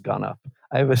has gone up.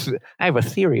 I have a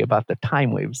theory about the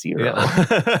time wave zero. Yeah.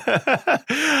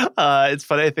 It's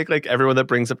funny. I think like everyone that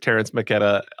brings up Terence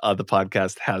McKenna on the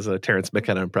podcast has a Terence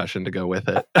McKenna impression to go with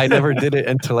it. I never did it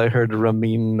until I heard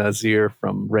Ramin Nazir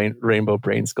from Rainbow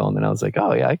Brain Skull, and then I was like,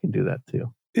 oh yeah, I can do that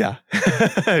too. Yeah.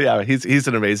 Yeah, he's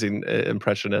an amazing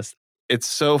impressionist. It's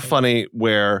so funny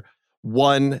where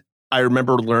I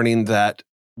remember learning that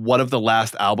one of the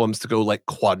last albums to go like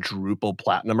quadruple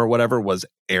platinum or whatever was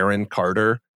Aaron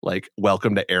Carter, like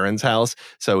Welcome to Aaron's House.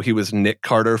 So he was Nick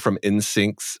Carter from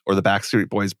NSYNC's or the Backstreet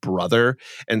Boys' brother.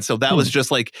 And so that was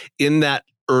just like in that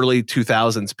early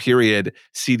 2000s period,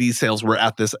 CD sales were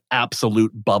at this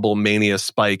absolute bubble mania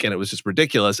spike, and it was just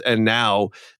ridiculous. And now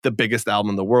the biggest album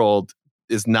in the world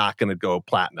is not going to go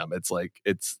platinum. It's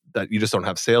that you just don't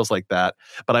have sales like that.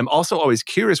 But I'm also always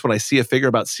curious when I see a figure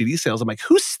about CD sales, I'm like,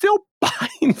 who's still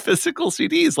buying physical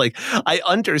CDs? Like, I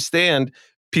understand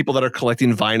people that are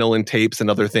collecting vinyl and tapes and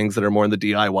other things that are more in the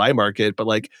DIY market, but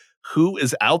like, who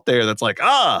is out there that's like,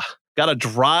 gotta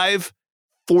drive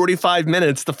 45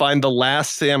 minutes to find the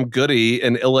last Sam Goody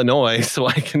in Illinois so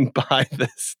I can buy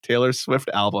this Taylor Swift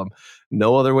album.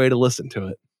 No other way to listen to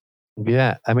it.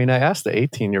 Yeah, I asked the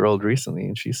 18-year-old recently,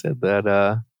 and she said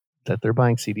that they're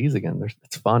buying CDs again.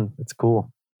 It's fun. It's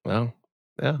cool. Well,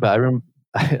 yeah. But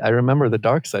I remember the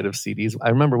dark side of CDs. I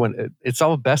remember when it's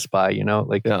all Best Buy,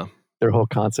 their whole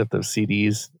concept of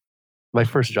CDs. My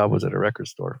first job was at a record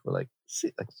store for like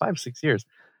 5-6 years.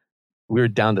 We were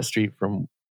down the street from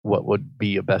what would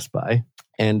be a Best Buy,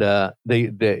 and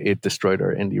it destroyed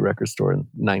our indie record store in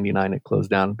 '99. It closed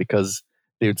down because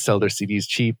they would sell their CDs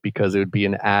cheap because it would be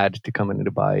an ad to come in to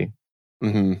buy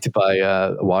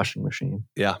a washing machine.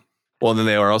 Yeah. Well, then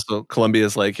they were also,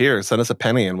 Columbia's like, here, send us a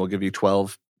penny and we'll give you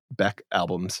 12 Beck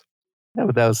albums. Yeah,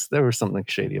 but there was something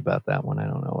shady about that one. I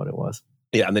don't know what it was.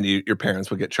 Yeah, and then your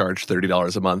parents would get charged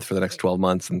 $30 a month for the next 12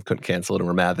 months and couldn't cancel it and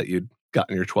were mad that you'd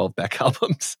gotten your 12 Beck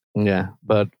albums. Yeah,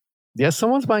 but yeah,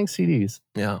 someone's buying CDs.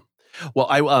 Yeah. Well,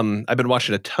 I've been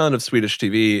watching a ton of Swedish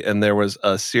TV, and there was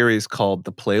a series called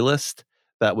The Playlist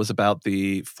that was about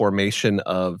the formation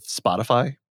of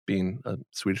Spotify, being a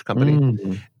Swedish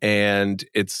company. And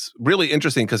it's really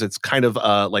interesting because it's kind of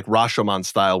like Rashomon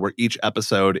style, where each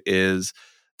episode is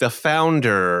the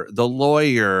founder, the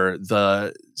lawyer,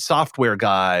 the software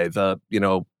guy, the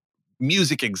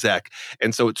music exec.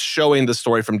 And so it's showing the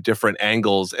story from different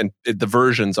angles, and the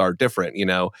versions are different.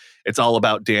 It's all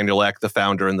about Daniel Ek, the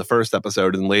founder, in the first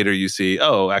episode, and later you see,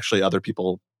 actually other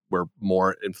people were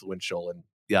more influential and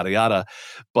yada yada.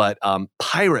 But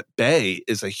Pirate Bay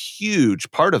is a huge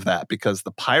part of that, because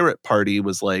the Pirate Party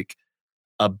was like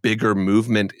a bigger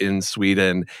movement in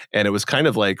Sweden, and it was kind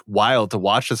of like wild to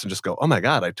watch this and just go, oh my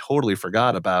God, I totally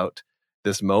forgot about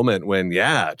this moment when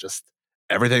just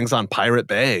everything's on Pirate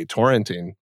Bay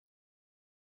torrenting.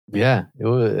 Yeah, it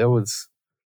was.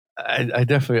 I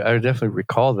definitely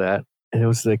recall that. And it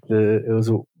was like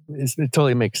it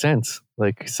totally makes sense.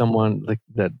 Like someone like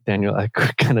that Daniel I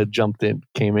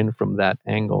came in from that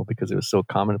angle because it was so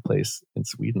commonplace in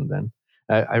Sweden then.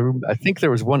 I think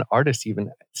there was one artist,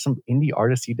 even some indie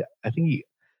artist.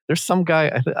 There's some guy,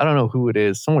 I don't know who it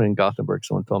is, someone in Gothenburg,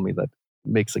 someone told me that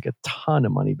makes like a ton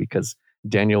of money because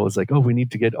Daniel was like, oh, we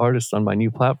need to get artists on my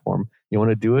new platform. You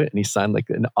want to do it? And he signed like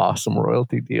an awesome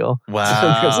royalty deal. Wow.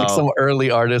 So there's like some early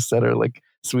artists that are like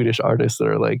Swedish artists that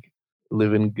are like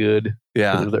living good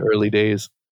because of the early days.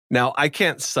 Now, I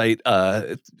can't cite,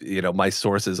 my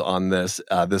sources on this.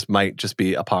 This might just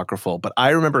be apocryphal, but I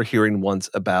remember hearing once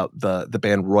about the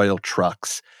band Royal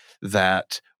Trucks,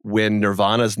 that when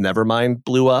Nirvana's Nevermind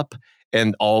blew up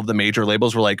and all the major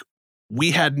labels were like,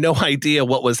 we had no idea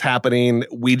what was happening.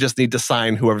 We just need to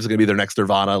sign whoever's going to be their next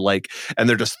Nirvana. And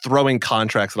they're just throwing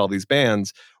contracts at all these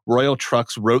bands. Royal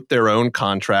Trucks wrote their own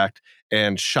contract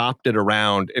and shopped it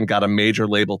around and got a major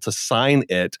label to sign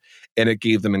it. And it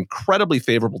gave them incredibly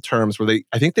favorable terms where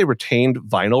I think they retained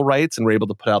vinyl rights and were able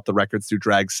to put out the records through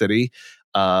Drag City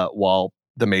while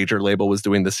the major label was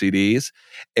doing the CDs.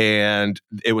 And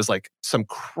it was like some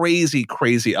crazy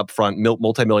upfront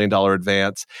multi-million-dollar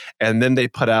advance. And then they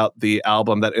put out the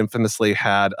album that infamously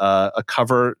had a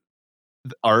cover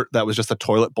art that was just a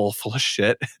toilet bowl full of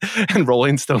shit, and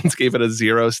Rolling Stones gave it a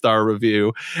 0-star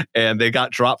review, and they got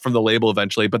dropped from the label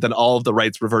eventually, but then all of the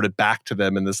rights reverted back to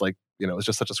them in this it was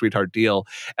just such a sweetheart deal.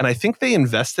 And I think they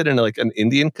invested in like an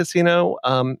Indian casino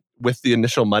with the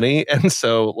initial money, and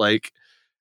so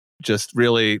just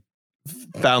really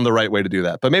found the right way to do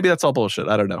that. But maybe that's all bullshit.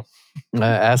 I don't know.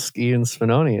 Ask Ian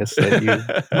Svenonius that you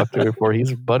talked to before.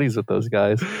 He's buddies with those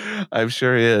guys. I'm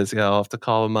sure he is. Yeah, I'll have to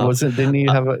call him up. Didn't he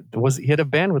he had a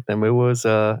band with them? It was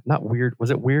not Weird. Was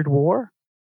it Weird War?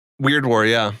 Weird War,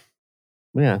 yeah.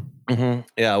 Yeah. Mm-hmm.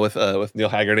 Yeah, with Neil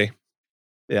Haggerty.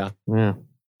 Yeah. Yeah.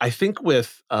 I think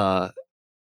with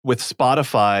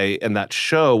Spotify and that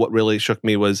show, what really shook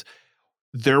me was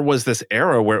there was this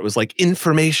era where it was like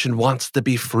information wants to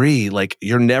be free. Like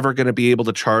you're never going to be able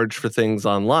to charge for things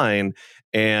online.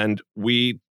 And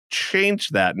we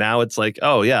changed that. Now it's like,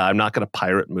 oh yeah, I'm not going to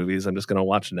pirate movies. I'm just going to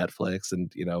watch Netflix. And,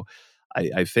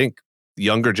 I think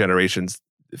younger generations,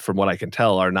 from what I can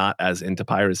tell, are not as into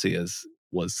piracy as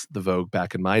was the vogue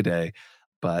back in my day.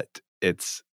 But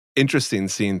it's interesting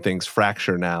seeing things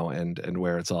fracture now and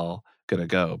where it's all going to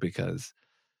go, because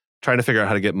trying to figure out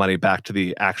how to get money back to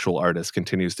the actual artist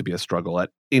continues to be a struggle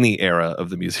at any era of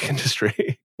the music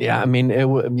industry. Yeah, I mean,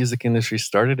 music industry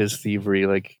started as thievery,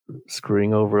 like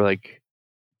screwing over like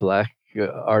black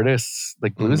artists,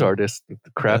 like blues artists, with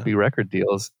the crappy record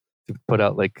deals to put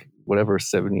out like whatever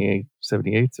 78s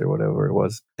or whatever it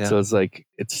was. Yeah. So it's like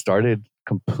it started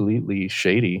completely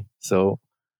shady. So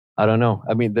I don't know.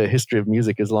 I mean, the history of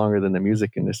music is longer than the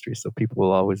music industry, so people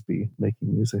will always be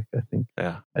making music, I think.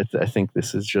 Yeah. I think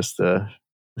this is just a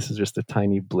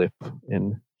tiny blip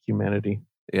in humanity.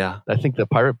 Yeah. I think the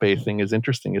Pirate Bay thing is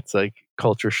interesting. It's like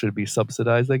culture should be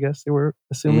subsidized, I guess they were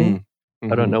assuming.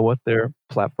 Mm-hmm. I don't know what their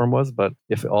platform was, but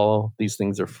if all these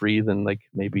things are free, then like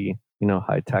maybe,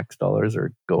 high tax dollars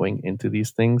are going into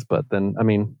these things. But then, I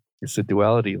mean, it's a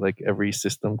duality. Like every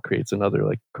system creates another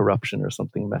like corruption or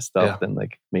something messed up. Yeah. And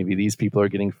like maybe these people are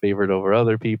getting favored over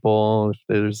other people.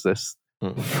 There's this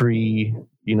free,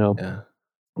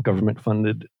 government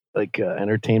funded like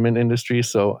entertainment industry.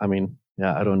 So, I mean,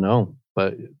 yeah, I don't know.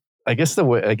 But I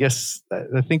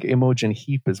think Imogen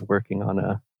Heap is working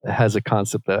on has a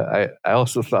concept that I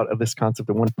also thought of this concept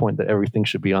at one point, that everything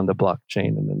should be on the blockchain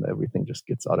and then everything just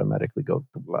gets automatically go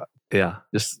to block. Yeah.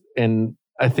 And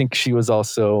I think she was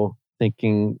also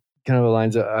thinking kind of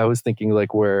lines I was thinking,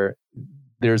 like where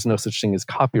there's no such thing as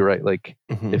copyright. Like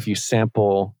if you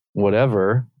sample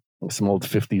whatever, some old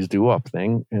 50s doo-wop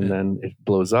thing, and then it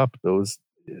blows up, that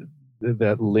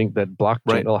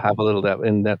blockchain will have a little that,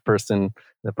 and that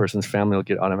person's family will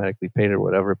get automatically paid or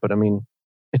whatever. But I mean,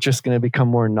 it's just going to become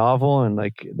more novel, and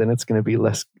like then it's going to be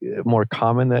more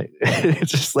common that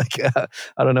it's just like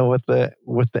I don't know what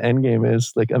the end game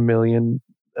is. Like everyone's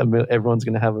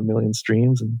going to have 1 million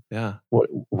streams, and yeah,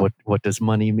 what does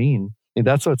money mean? And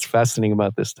that's what's fascinating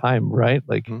about this time, right?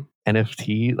 Like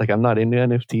NFT. Like I'm not into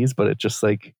NFTs, but it's just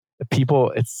like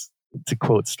people. It's to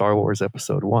quote Star Wars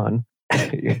Episode 1.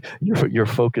 Your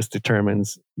focus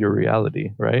determines your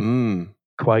reality, right?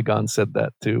 Qui-Gon said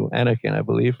that to Anakin, I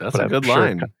believe. That's a good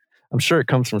line. I'm sure it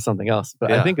comes from something else,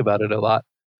 but I think about it a lot.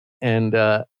 And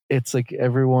it's like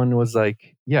everyone was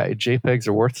like, yeah, JPEGs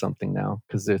are worth something now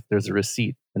because there's a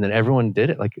receipt. And then everyone did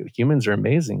it. Like humans are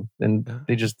amazing. And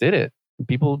they just did it. And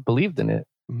people believed in it.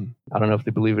 I don't know if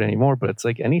they believe it anymore, but it's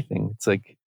like anything. It's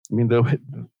like, I mean, though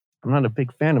I'm not a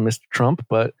big fan of Mr. Trump,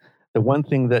 but the one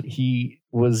thing that he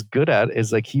was good at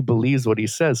is like he believes what he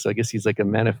says. So I guess he's like a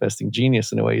manifesting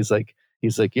genius in a way. He's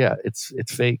like, yeah, it's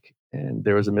fake, and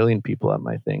there was a million people at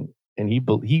my thing, and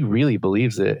he really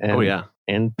believes it. And Oh yeah.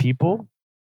 and people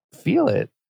feel it.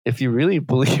 If you really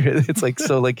believe it, it's like,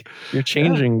 so like you're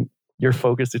changing your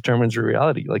focus determines your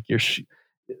reality. Like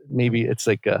maybe it's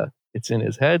like it's in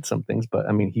his head, some things, but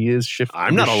I mean, he is shifting.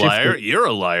 I'm not a liar. You're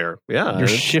a liar. Yeah. You're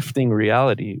shifting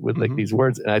reality with like these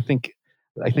words. And I think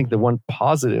the one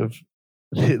positive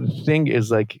thing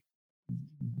is like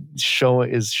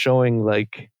showing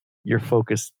like your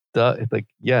focus. Like,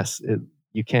 yes,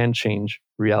 you can change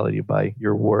reality by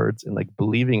your words and like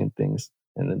believing in things.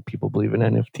 And then people believe in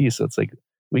NFTs. So it's like,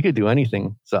 we could do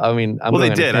anything. So, I mean, they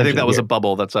did. I think that was a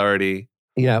bubble that's already.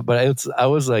 Yeah. But I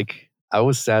was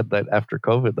sad that after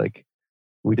COVID, like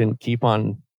we didn't keep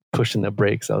on pushing the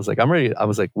brakes. I was like, I'm ready. I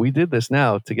was like, we did this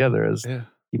now together as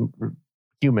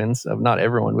humans. Not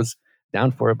everyone was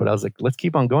down for it, but I was like, let's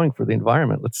keep on going for the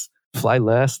environment. Let's fly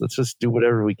less. Let's just do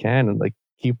whatever we can and like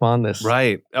keep on this.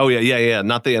 Right. Oh yeah.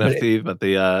 Not the NFT, but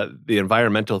the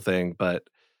environmental thing, but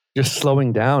just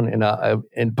slowing down.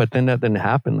 But then that didn't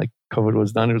happen. Like COVID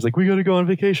was done. It was like, we got to go on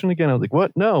vacation again. I was like,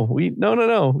 what? No, we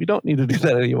don't need to do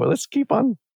that anymore. Let's keep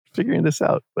on figuring this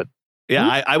out. But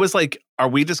yeah, I was like, are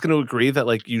we just going to agree that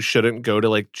like you shouldn't go to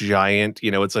like giant,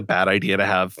 it's a bad idea to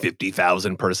have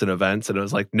 50,000 person events? And it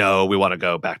was like, no, we want to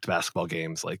go back to basketball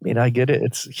games. Like, I mean, I get it.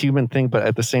 It's a human thing. But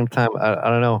at the same time, I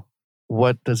don't know.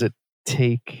 What does it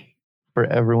take for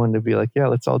everyone to be like, yeah,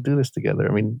 let's all do this together?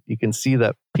 I mean, you can see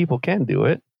that people can do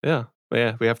it. Yeah.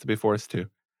 We have to be forced to.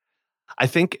 I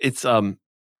think it's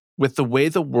with the way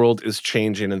the world is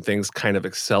changing and things kind of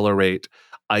accelerate,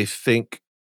 I think,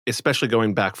 especially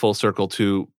going back full circle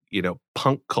to,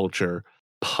 punk culture,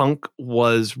 punk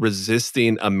was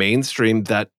resisting a mainstream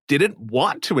that didn't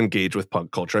want to engage with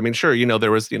punk culture. I mean, sure,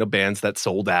 there was, bands that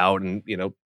sold out and,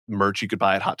 merch you could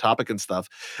buy at Hot Topic and stuff,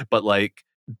 but like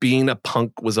being a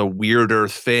punk was a weirder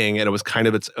thing and it was kind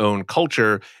of its own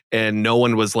culture, and no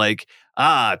one was like,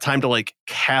 time to like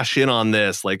cash in on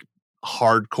this like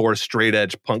hardcore straight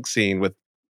edge punk scene with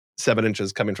 7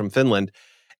 inches coming from Finland.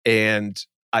 And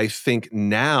I think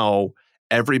now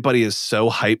everybody is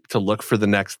so hyped to look for the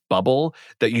next bubble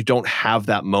that you don't have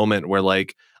that moment where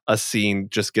like a scene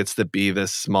just gets to be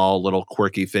this small little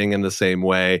quirky thing in the same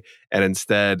way. And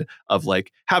instead of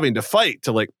like having to fight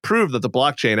to like prove that the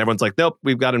blockchain, everyone's like, nope,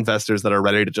 we've got investors that are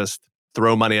ready to just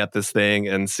throw money at this thing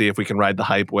and see if we can ride the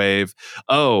hype wave.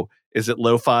 Oh, is it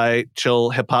lo-fi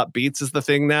chill hip hop beats is the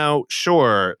thing now?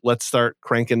 Sure, let's start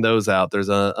cranking those out. There's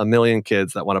a million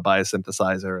kids that want to buy a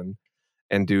synthesizer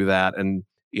and do that. And,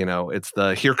 it's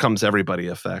the here comes everybody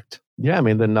effect. Yeah, I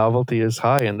mean, the novelty is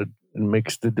high and it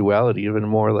makes the duality even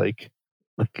more like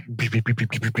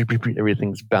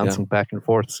everything's bouncing back and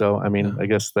forth. So, I mean, I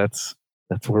guess that's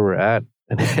where we're at.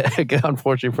 And again,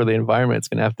 unfortunately for the environment, it's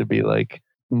going to have to be like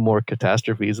more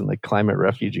catastrophes and like climate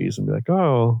refugees and be like,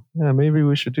 oh, yeah, maybe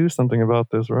we should do something about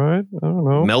this, right? I don't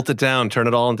know. Melt it down, turn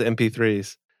it all into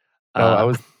MP3s.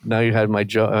 Now you had my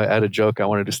joke. I had a joke. I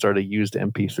wanted to start a used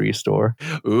MP3 store.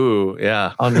 Ooh,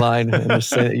 yeah. Online.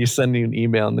 And you send me an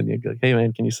email and then you go, hey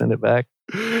man, can you send it back?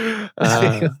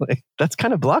 Like, that's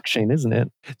kind of blockchain, isn't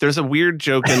it? There's a weird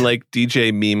joke in like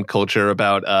DJ meme culture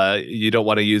about you don't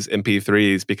want to use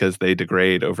MP3s because they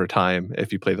degrade over time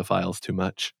if you play the files too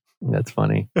much. That's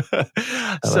funny.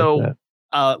 So like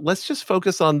that. Let's just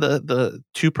focus on the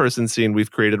two-person scene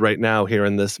we've created right now here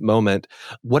in this moment.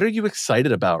 What are you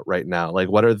excited about right now? Like,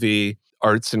 what are the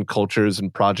arts and cultures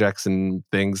and projects and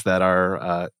things that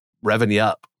are revving you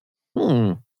up?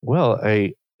 Well,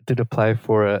 I did apply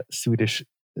for a Swedish,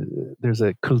 there's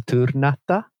a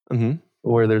Kulturnatta,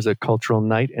 where there's a cultural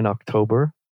night in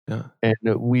October. Yeah. And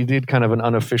we did kind of an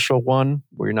unofficial one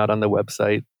where you're not on the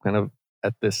website, kind of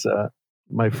at this,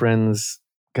 my friend's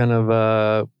kind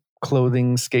of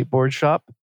clothing skateboard shop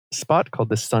spot called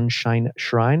the Sunshine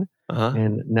Shrine.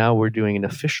 And now we're doing an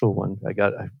official one.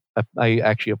 I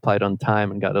actually applied on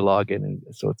time and got a login, and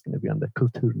so it's going to be on the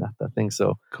Kulturnatta thing.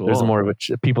 So cool. There's more of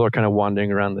people are kind of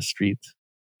wandering around the streets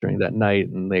during that night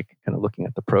and they kind of looking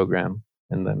at the program,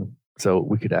 and then so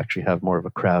we could actually have more of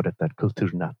a crowd at that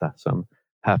Kulturnatta. So I'm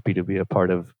happy to be a part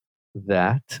of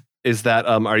that. Is that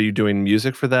are you doing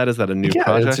music for that? Is that a new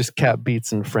project? It's just Cat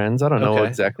Beats and Friends. I don't know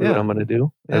exactly what I'm going to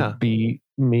do. It'd be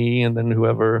me and then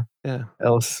whoever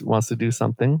else wants to do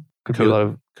something. Could be a lot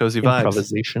of cozy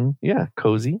improvisation. Vibes. Yeah,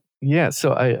 cozy. Yeah,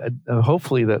 so I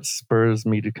hopefully that spurs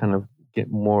me to kind of get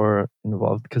more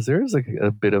involved, because there is like a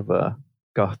bit of a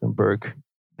Gothenburg.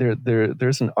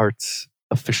 There's an arts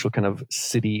official kind of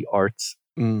city arts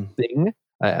thing.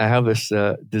 I have this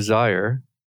desire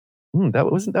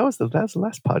That was the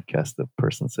last podcast. The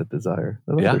person said desire.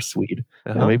 Those Yeah. are sweet.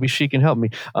 Uh-huh. Yeah, maybe she can help me.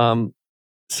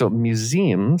 So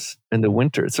museums in the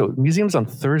winter. So museums on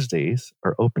Thursdays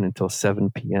are open until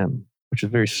 7 p.m., which is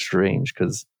very strange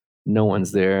because no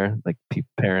one's there. Like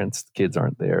parents, kids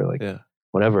aren't there. Like Yeah.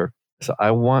 whatever. So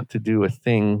I want to do a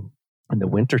thing in the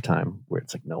wintertime where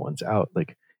it's like no one's out,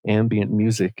 like ambient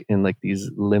music in like these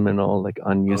liminal, like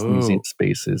unused museum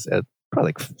spaces at probably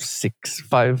like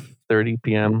 5:30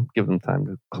 p.m. Give them time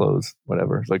to close,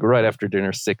 whatever. It's like right after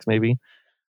dinner, 6 maybe.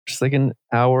 Just like an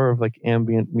hour of like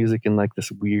ambient music in like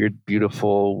this weird,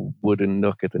 beautiful wooden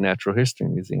nook at the Natural History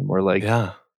Museum, or like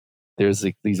there's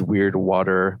like these weird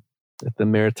water at the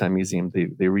Maritime Museum.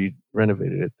 They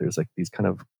renovated it. There's like these kind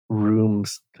of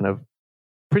rooms, kind of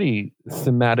pretty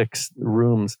thematic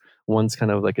rooms. One's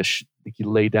kind of like like you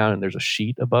lay down and there's a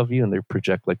sheet above you and they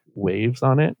project like waves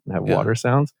on it and have water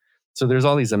sounds. So there's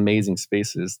all these amazing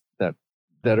spaces that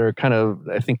are kind of,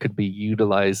 I think, could be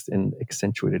utilized and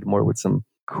accentuated more with some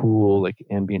cool like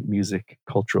ambient music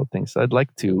cultural things. So I'd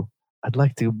like to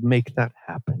make that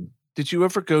happen. Did you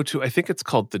ever go to, I think it's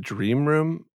called the Dream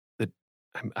Room?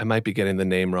 I might be getting the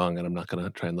name wrong, and I'm not going to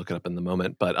try and look it up in the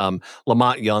moment, but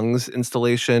Lamont Young's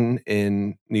installation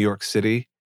in New York City.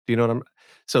 Do you know what I'm?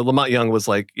 So Lamont Young was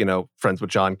like, friends with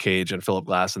John Cage and Philip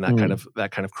Glass and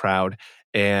that kind of crowd.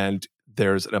 And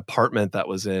there's an apartment that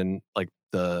was in like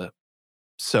the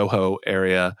Soho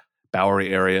area,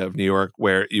 Bowery area of New York,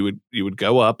 where you would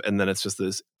go up, and then it's just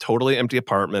this totally empty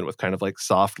apartment with kind of like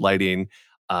soft lighting,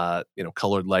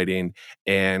 colored lighting,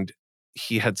 and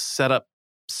he had set up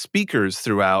speakers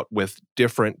throughout with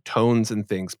different tones and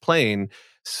things playing,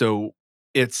 so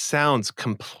it sounds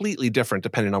completely different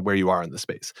depending on where you are in the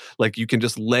space. Like you can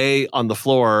just lay on the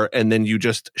floor and then you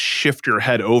just shift your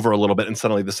head over a little bit and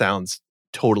suddenly the sound's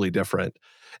totally different.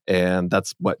 And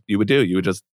that's what you would do. You would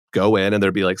just go in and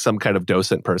there'd be like some kind of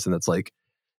docent person that's like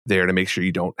there to make sure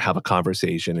you don't have a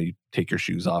conversation and you take your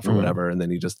shoes off or whatever. And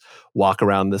then you just walk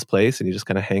around this place and you just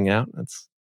kind of hang out. That's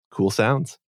cool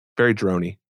sounds. Very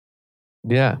droney.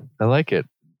 Yeah, I like it.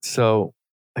 So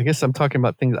I guess I'm talking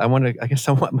about things I'm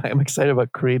excited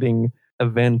about creating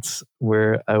events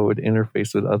where I would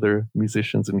interface with other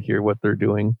musicians and hear what they're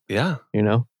doing. Yeah.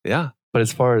 Yeah. But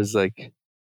as far as like,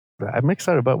 I'm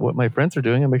excited about what my friends are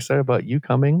doing. I'm excited about you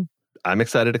coming. I'm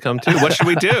excited to come too. What should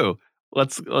we do?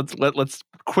 Let's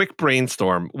quick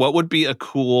brainstorm. What would be a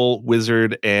cool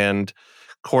wizard and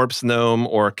corpse gnome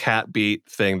or cat beat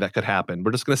thing that could happen?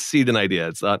 We're just going to seed an idea.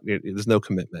 It's not. There's no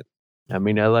commitment. I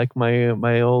mean, I like my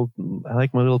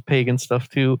little pagan stuff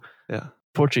too. Yeah.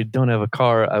 Fortunately, don't have a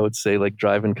car. I would say like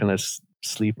drive and kind of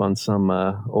sleep on some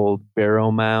old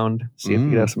barrow mound. See if you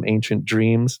could have some ancient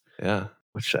dreams. Yeah.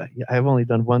 Which I've only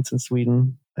done once in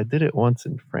Sweden. I did it once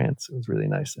in France. It was really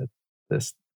nice at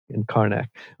this in Karnak.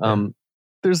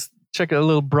 There's check out a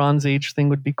little Bronze Age thing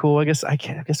would be cool. I guess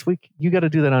you got to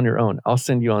do that on your own. I'll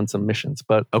send you on some missions,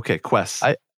 but okay, quests.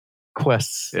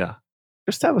 Quests. Yeah.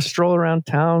 Just have a stroll around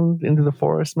town, into the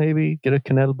forest, maybe get a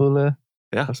kanelbulle.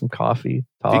 Yeah. Have some coffee.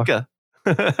 Talk.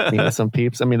 Fika. Meet some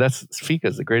peeps. I mean, fika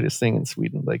is the greatest thing in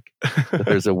Sweden. Like, that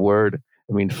there's a word.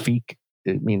 I mean, fik,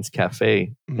 it means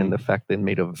cafe, and the fact that it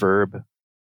made a verb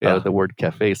out of the word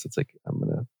cafe. So it's like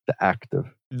the act of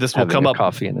this will come up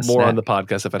coffee and more snack on the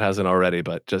podcast if it hasn't already.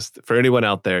 But just for anyone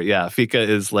out there, fika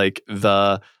is like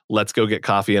the let's go get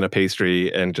coffee and a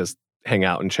pastry and just hang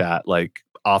out and chat. Like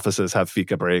offices have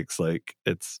fika breaks. Like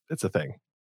it's a thing.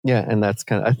 Yeah, and that's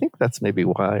I think that's maybe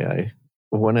why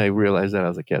when I realized that, I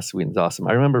was like, yeah, Sweden's awesome.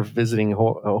 I remember visiting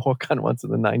Håkan once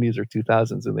in the 90s or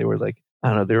 2000s, and they were like, I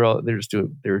don't know,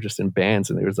 they were just in bands,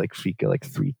 and there was like fika, like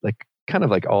kind of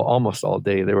like almost all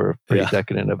day. They were pretty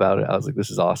decadent about it. I was like, this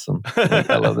is awesome.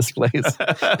 I love this place.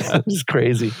 It's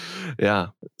crazy. Yeah.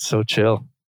 So chill.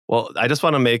 Well, I just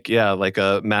want to make, like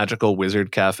a magical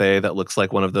wizard cafe that looks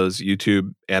like one of those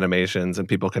YouTube animations, and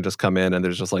people can just come in and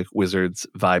there's just like wizards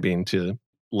vibing to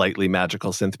lightly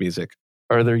magical synth music.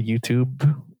 Are there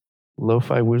YouTube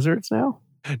lo-fi wizards now?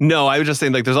 No, I was just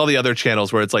saying like there's all the other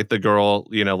channels where it's like the girl,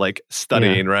 like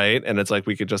studying, right? And it's like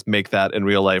we could just make that in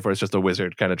real life where it's just a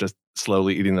wizard kind of just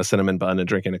slowly eating a cinnamon bun and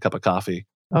drinking a cup of coffee.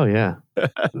 Oh, yeah.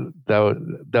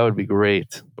 that would be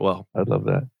great. Well, I'd love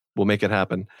that. We'll make it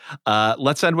happen.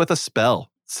 Let's end with a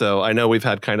spell. So I know we've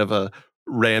had kind of a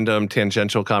random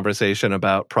tangential conversation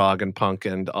about prog and punk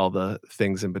and all the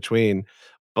things in between.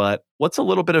 But what's a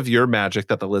little bit of your magic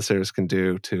that the listeners can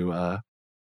do to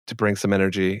bring some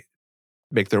energy,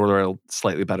 make their world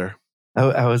slightly better?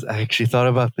 I actually thought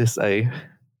about this. I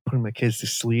put my kids to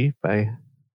sleep. I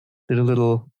did a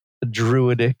little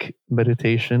druidic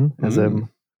meditation as I'm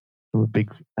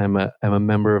a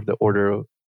member of the Order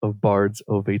of bards,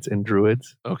 ovates, and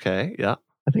druids. Okay. Yeah.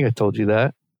 I think I told you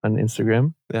that on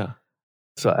Instagram. Yeah.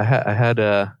 So I had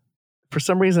a, for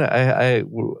some reason, I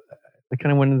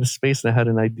kind of went into space and I had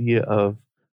an idea of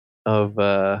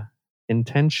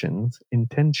intentions,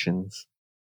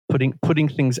 putting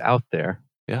things out there.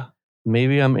 Yeah.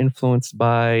 Maybe I'm influenced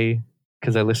by,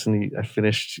 because I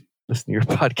finished listening to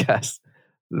your podcast.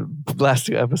 The last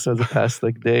 2 episodes have passed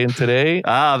like day and today.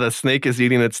 The snake is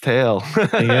eating its tail.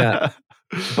 Yeah.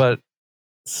 But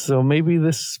so maybe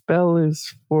this spell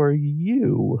is for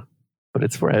you, but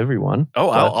it's for everyone. Oh,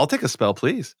 I'll take a spell,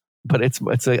 please. But it's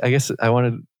I guess I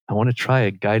want to try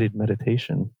a guided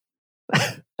meditation.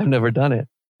 I've never done it.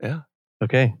 Yeah.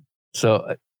 Okay.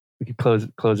 So we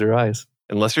could close your eyes.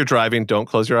 Unless you're driving, don't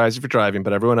close your eyes if you're driving,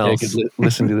 but everyone else. Yeah, you could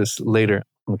listen to this later.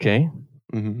 Okay.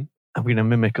 Mm-hmm. I'm going to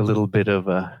mimic a little bit of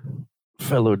a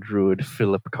fellow druid,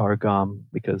 Philip Cargom,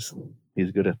 because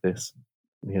he's good at this.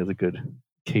 He has a good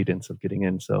cadence of getting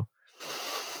in. So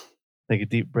take a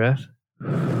deep breath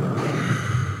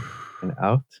and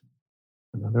out.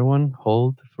 Another one.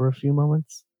 Hold for a few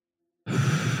moments.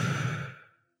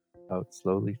 Out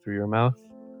slowly through your mouth.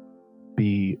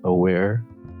 Be aware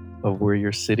of where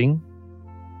you're sitting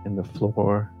in the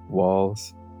floor,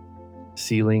 walls,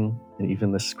 ceiling, and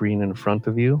even the screen in front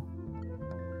of you.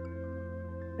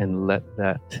 And let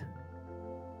that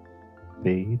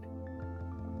fade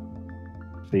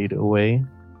away.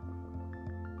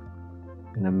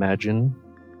 And imagine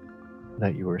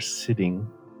that you are sitting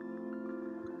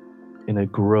in a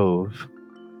grove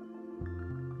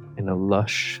in a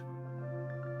lush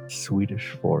Swedish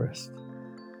forest.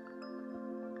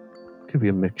 It could be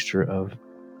a mixture of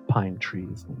pine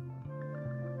trees and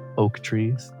oak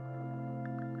trees.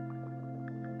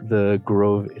 The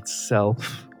grove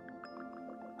itself,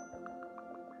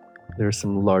 there's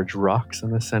some large rocks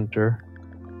in the center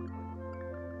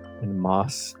and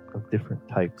moss of different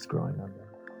types growing on them.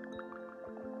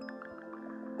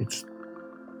 It's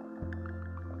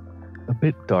a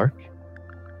bit dark,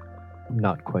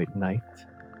 not quite night.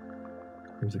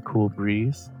 There's a cool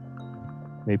breeze,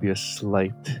 maybe a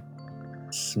slight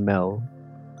smell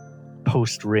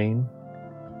post-rain.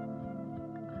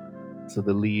 So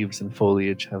the leaves and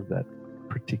foliage have that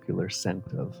particular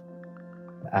scent of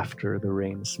after the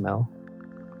rain smell.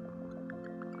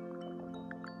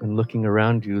 And looking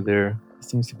around you, there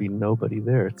seems to be nobody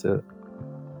there. It's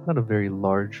not a very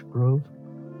large grove,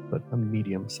 but a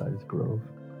medium-sized grove.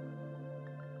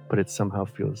 But it somehow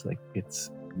feels like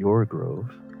it's your grove.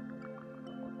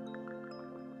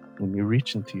 When you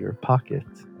reach into your pocket,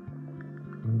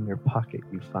 in your pocket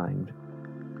you find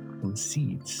some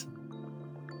seeds.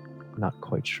 Not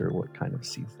quite sure what kind of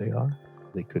seeds they are.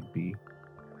 They could be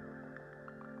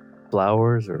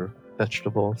flowers or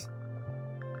vegetables,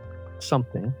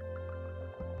 something,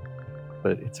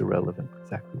 but it's irrelevant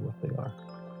exactly what they are.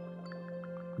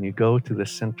 And you go to the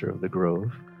center of the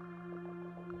grove,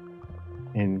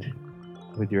 and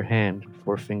with your hand,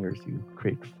 4 fingers, you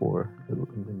create 4 little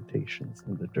indentations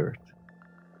in the dirt.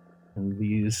 And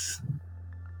these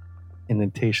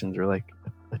indentations are like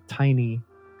a tiny,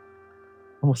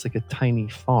 almost like a tiny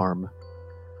farm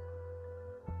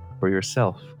for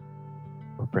yourself,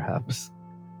 or perhaps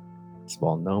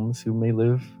small gnomes who may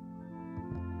live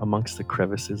amongst the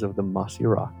crevices of the mossy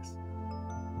rocks.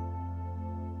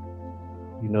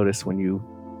 You notice when you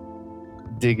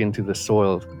dig into the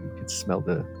soil, you can smell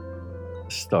the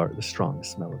strong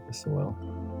smell of the soil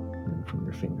coming from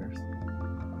your fingers.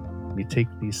 You take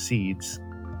these seeds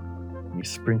and you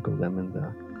sprinkle them in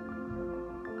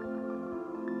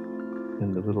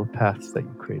the little paths that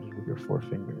you created with your 4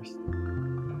 fingers.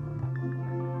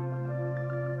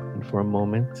 And for a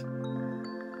moment,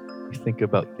 you think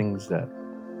about things that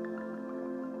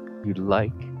you'd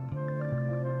like,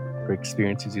 or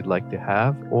experiences you'd like to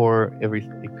have, or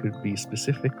everything. It could be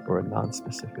specific or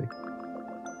non-specific.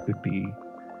 It could be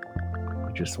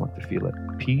you just want to feel at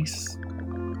peace.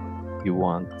 You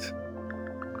want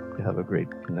to have a great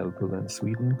kanelbulle in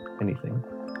Sweden. Anything.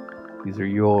 These are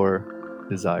your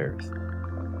desires.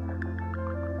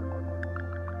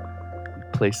 You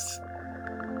place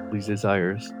these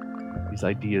desires, these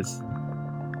ideas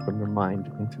from your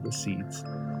mind into the seeds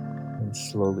and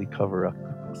slowly cover up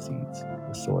the seeds,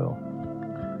 the soil.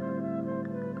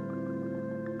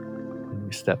 And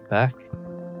you step back,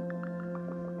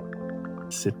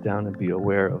 sit down and be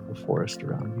aware of the forest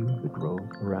around you, the grove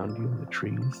around you, the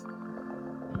trees,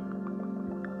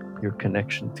 your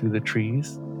connection to the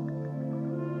trees,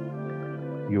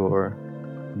 your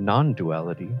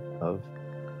non-duality of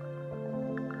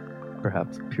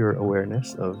perhaps pure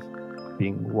awareness of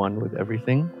being one with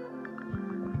everything,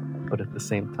 but at the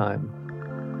same time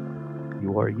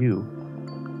You are you.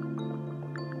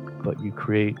 But you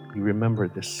remember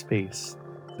this space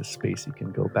you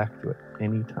can go back to at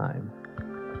any time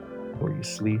before you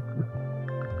sleep,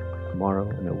 tomorrow,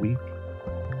 in a week,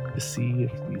 to see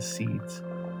if these seeds,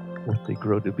 what they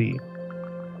grow to be.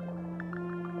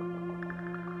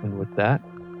 And with that,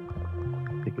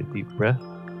 take a deep breath.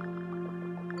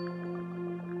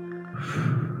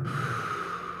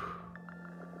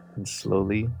 And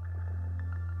slowly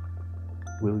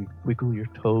wiggle your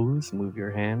toes, move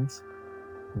your hands,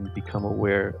 and become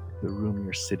aware of the room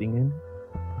you're sitting in,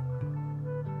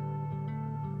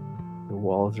 the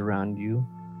walls around you,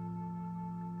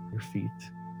 your feet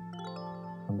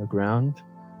on the ground,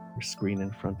 your screen in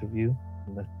front of you,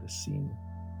 and let the scene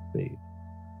fade.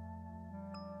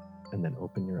 And then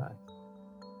open your eyes.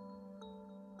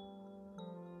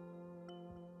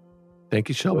 Thank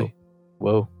you, Shelby.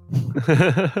 Whoa.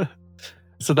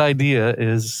 So the idea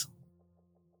is,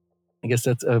 I guess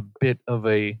that's a bit of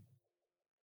a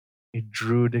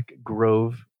druidic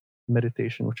grove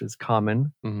meditation, which is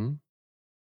common. Mm-hmm.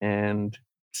 And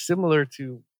similar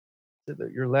to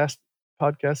your last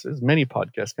podcast, there's many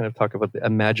podcasts kind of talk about the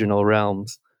imaginal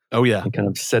realms. Oh, yeah. And kind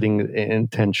of setting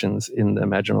intentions in the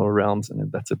imaginal realms.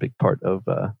 And that's a big part of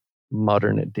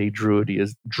modern day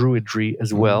druidry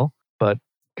as well. But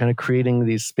kind of creating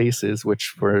these spaces,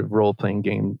 which for role-playing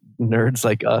game nerds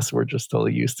like us, we're just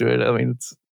totally used to it. I mean,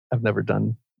 I've never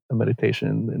done a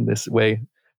meditation in this way.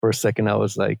 For a second, I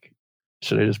was like,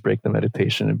 should I just break the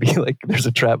meditation and be like, there's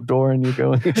a trap door and you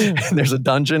go, and there's a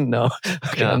dungeon? No,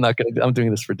 okay, yeah. I'm doing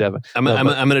this for Devin. I'm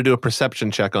going to do a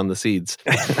perception check on the seeds.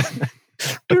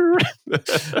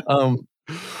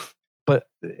 But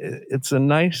it's a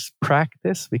nice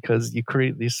practice because you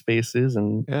create these spaces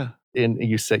and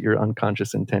you set your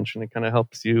unconscious intention. It kind of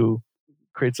helps you,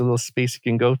 creates a little space you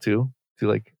can go to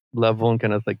like level and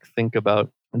kind of like think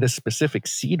about this specific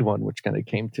seed one, which kind of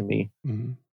came to me.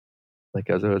 Mm-hmm. Like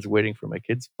as I was waiting for my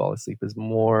kids to fall asleep, is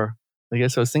more, I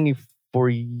guess I was thinking for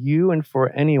you and for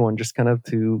anyone, just kind of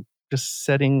to just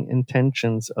setting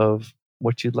intentions of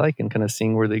what you'd like and kind of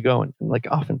seeing where they go. And like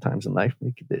oftentimes in life,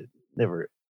 it never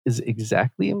is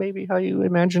exactly maybe how you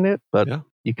imagine it, but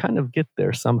you kind of get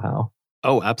there somehow.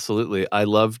 Oh, absolutely. I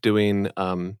love doing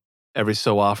every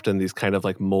so often these kind of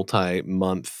like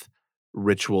multi-month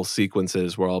ritual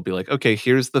sequences where I'll be like, okay,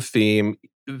 here's the theme.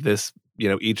 This,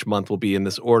 each month will be in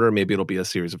this order. Maybe it'll be a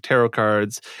series of tarot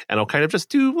cards, and I'll kind of just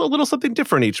do a little something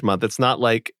different each month. It's not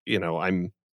like,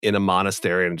 I'm in a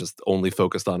monastery and just only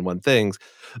focused on one thing,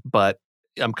 but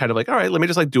I'm kind of like, all right, let me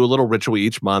just like do a little ritual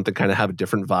each month and kind of have a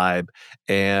different vibe.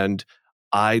 And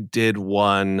I did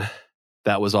one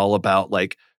that was all about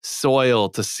like soil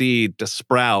to seed to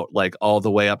sprout, like all the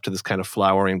way up to this kind of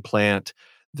flowering plant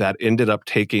that ended up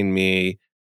taking me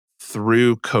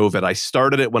through COVID. I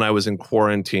started it when I was in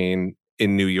quarantine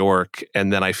in New York,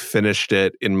 and then I finished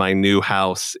it in my new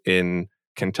house in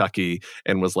Kentucky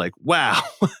and was like, wow,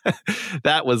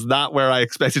 that was not where I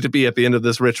expected to be at the end of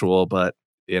this ritual, but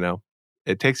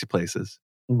it takes you places.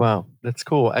 Wow, that's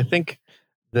cool. I think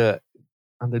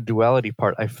on the duality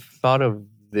part, I've thought of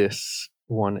this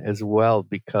one as well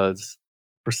because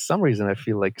for some reason I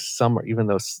feel like summer, even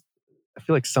though I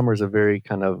feel like summer is a very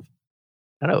kind of,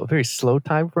 I don't know, a very slow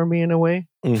time for me in a way,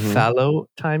 fallow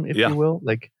time, if you will.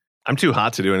 Like I'm too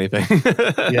hot to do anything.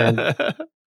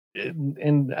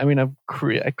 And I mean,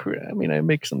 I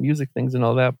make some music things and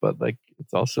all that, but like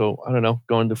it's also, I don't know,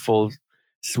 going to full.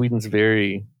 Sweden's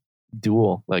very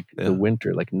dual, like the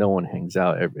winter, like no one hangs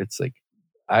out. It's like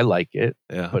I like it,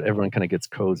 but everyone kind of gets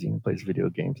cozy and plays video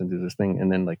games and do this thing.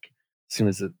 And then like as soon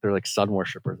as they're like sun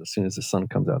worshippers, as soon as the sun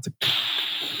comes out, it's like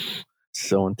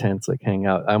so intense, like hang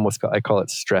out. I call it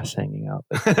stress hanging out.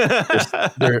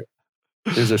 Like,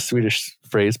 there's a Swedish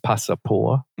phrase, passa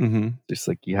på. Just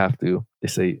like you have to, they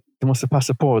say, du måste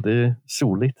passa på, det är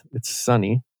soligt, it's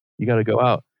sunny, you got to go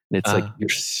out. And it's like you're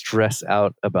stressed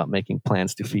out about making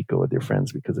plans to fika with your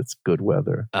friends because it's good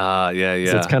weather. Yeah.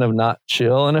 So it's kind of not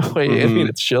chill in a way. I mean,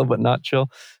 it's chill, but not chill.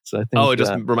 So I think. It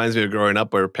just reminds me of growing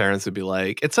up where parents would be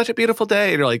like, it's such a beautiful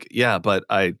day. And you're like, yeah, but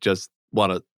I just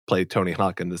want to play Tony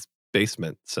Hawk in this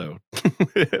basement. So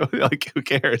like, who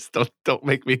cares? Don't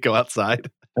make me go outside.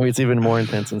 I mean, it's even more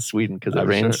intense in Sweden because it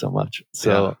rains so much.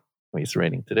 So I mean, it's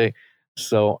raining today.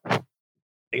 So I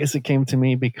guess it came to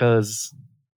me because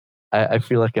I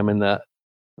feel like I'm in that.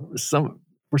 Some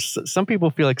people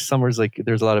feel like summer's like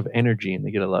there's a lot of energy and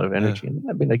they get a lot of energy, and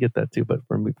I mean I get that too. But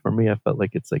for me, I felt like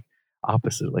it's like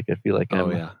opposite. Like I feel like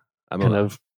I'm a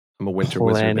winter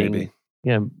wizard, baby.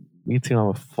 Yeah, me too. I'm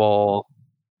a fall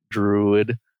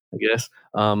druid, I guess.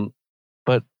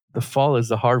 But the fall is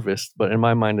the harvest. But in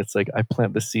my mind, it's like I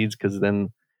plant the seeds because then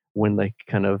when like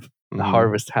kind of the Mhm.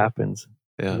 harvest happens.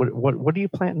 Yeah. What do you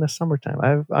plant in the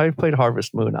summertime? I've played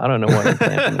Harvest Moon. I don't know what I'm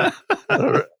planting.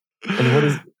 And what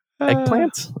is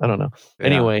eggplants? I don't know. Yeah.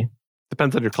 Anyway,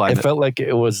 Depends on your it climate. felt like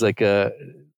it was like I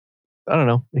don't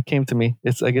know. It came to me.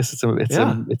 I guess it's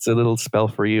a little spell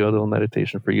for you, a little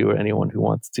meditation for you, or anyone who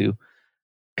wants to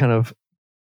kind of,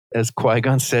 as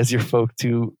Qui-Gon says, your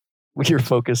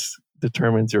focus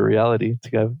determines your reality.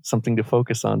 To have something to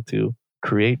focus on to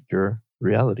create your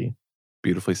reality.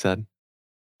 Beautifully said.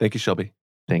 Thank you, Shelby.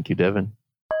 Thank you, Devin.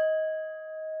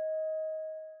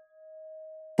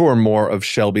 For more of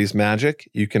Shelby's magic,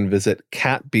 you can visit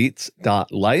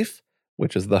catbeats.life,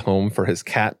 which is the home for his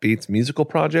Cat Beats musical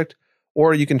project,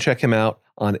 or you can check him out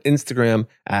on Instagram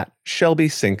at Shelby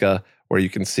Cinca, where you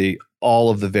can see all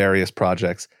of the various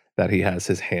projects that he has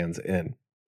his hands in.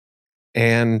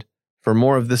 And for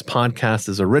more of This Podcast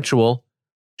is a Ritual,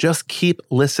 just keep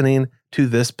listening to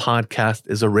This Podcast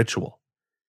is a Ritual.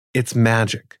 It's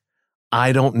magic.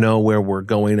 I don't know where we're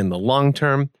going in the long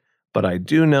term, but I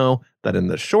do know that in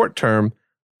the short term,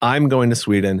 I'm going to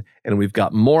Sweden, and we've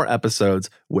got more episodes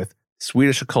with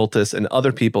Swedish occultists and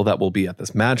other people that will be at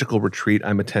this magical retreat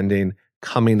I'm attending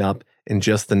coming up in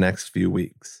just the next few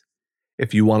weeks.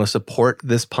 If you want to support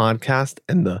this podcast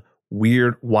and the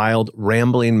weird, wild,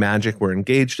 rambling magic we're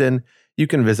engaged in, you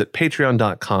can visit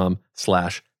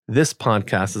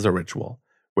patreon.com/thispodcastisaritual,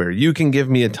 where you can give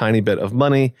me a tiny bit of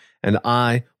money and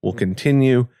I will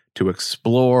continue to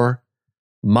explore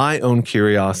my own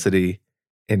curiosity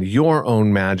and your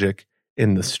own magic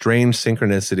in the strange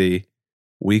synchronicity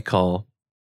we call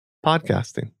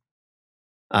podcasting.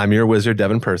 I'm your wizard,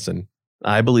 Devin Person.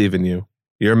 I believe in you.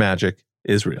 Your magic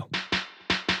is real.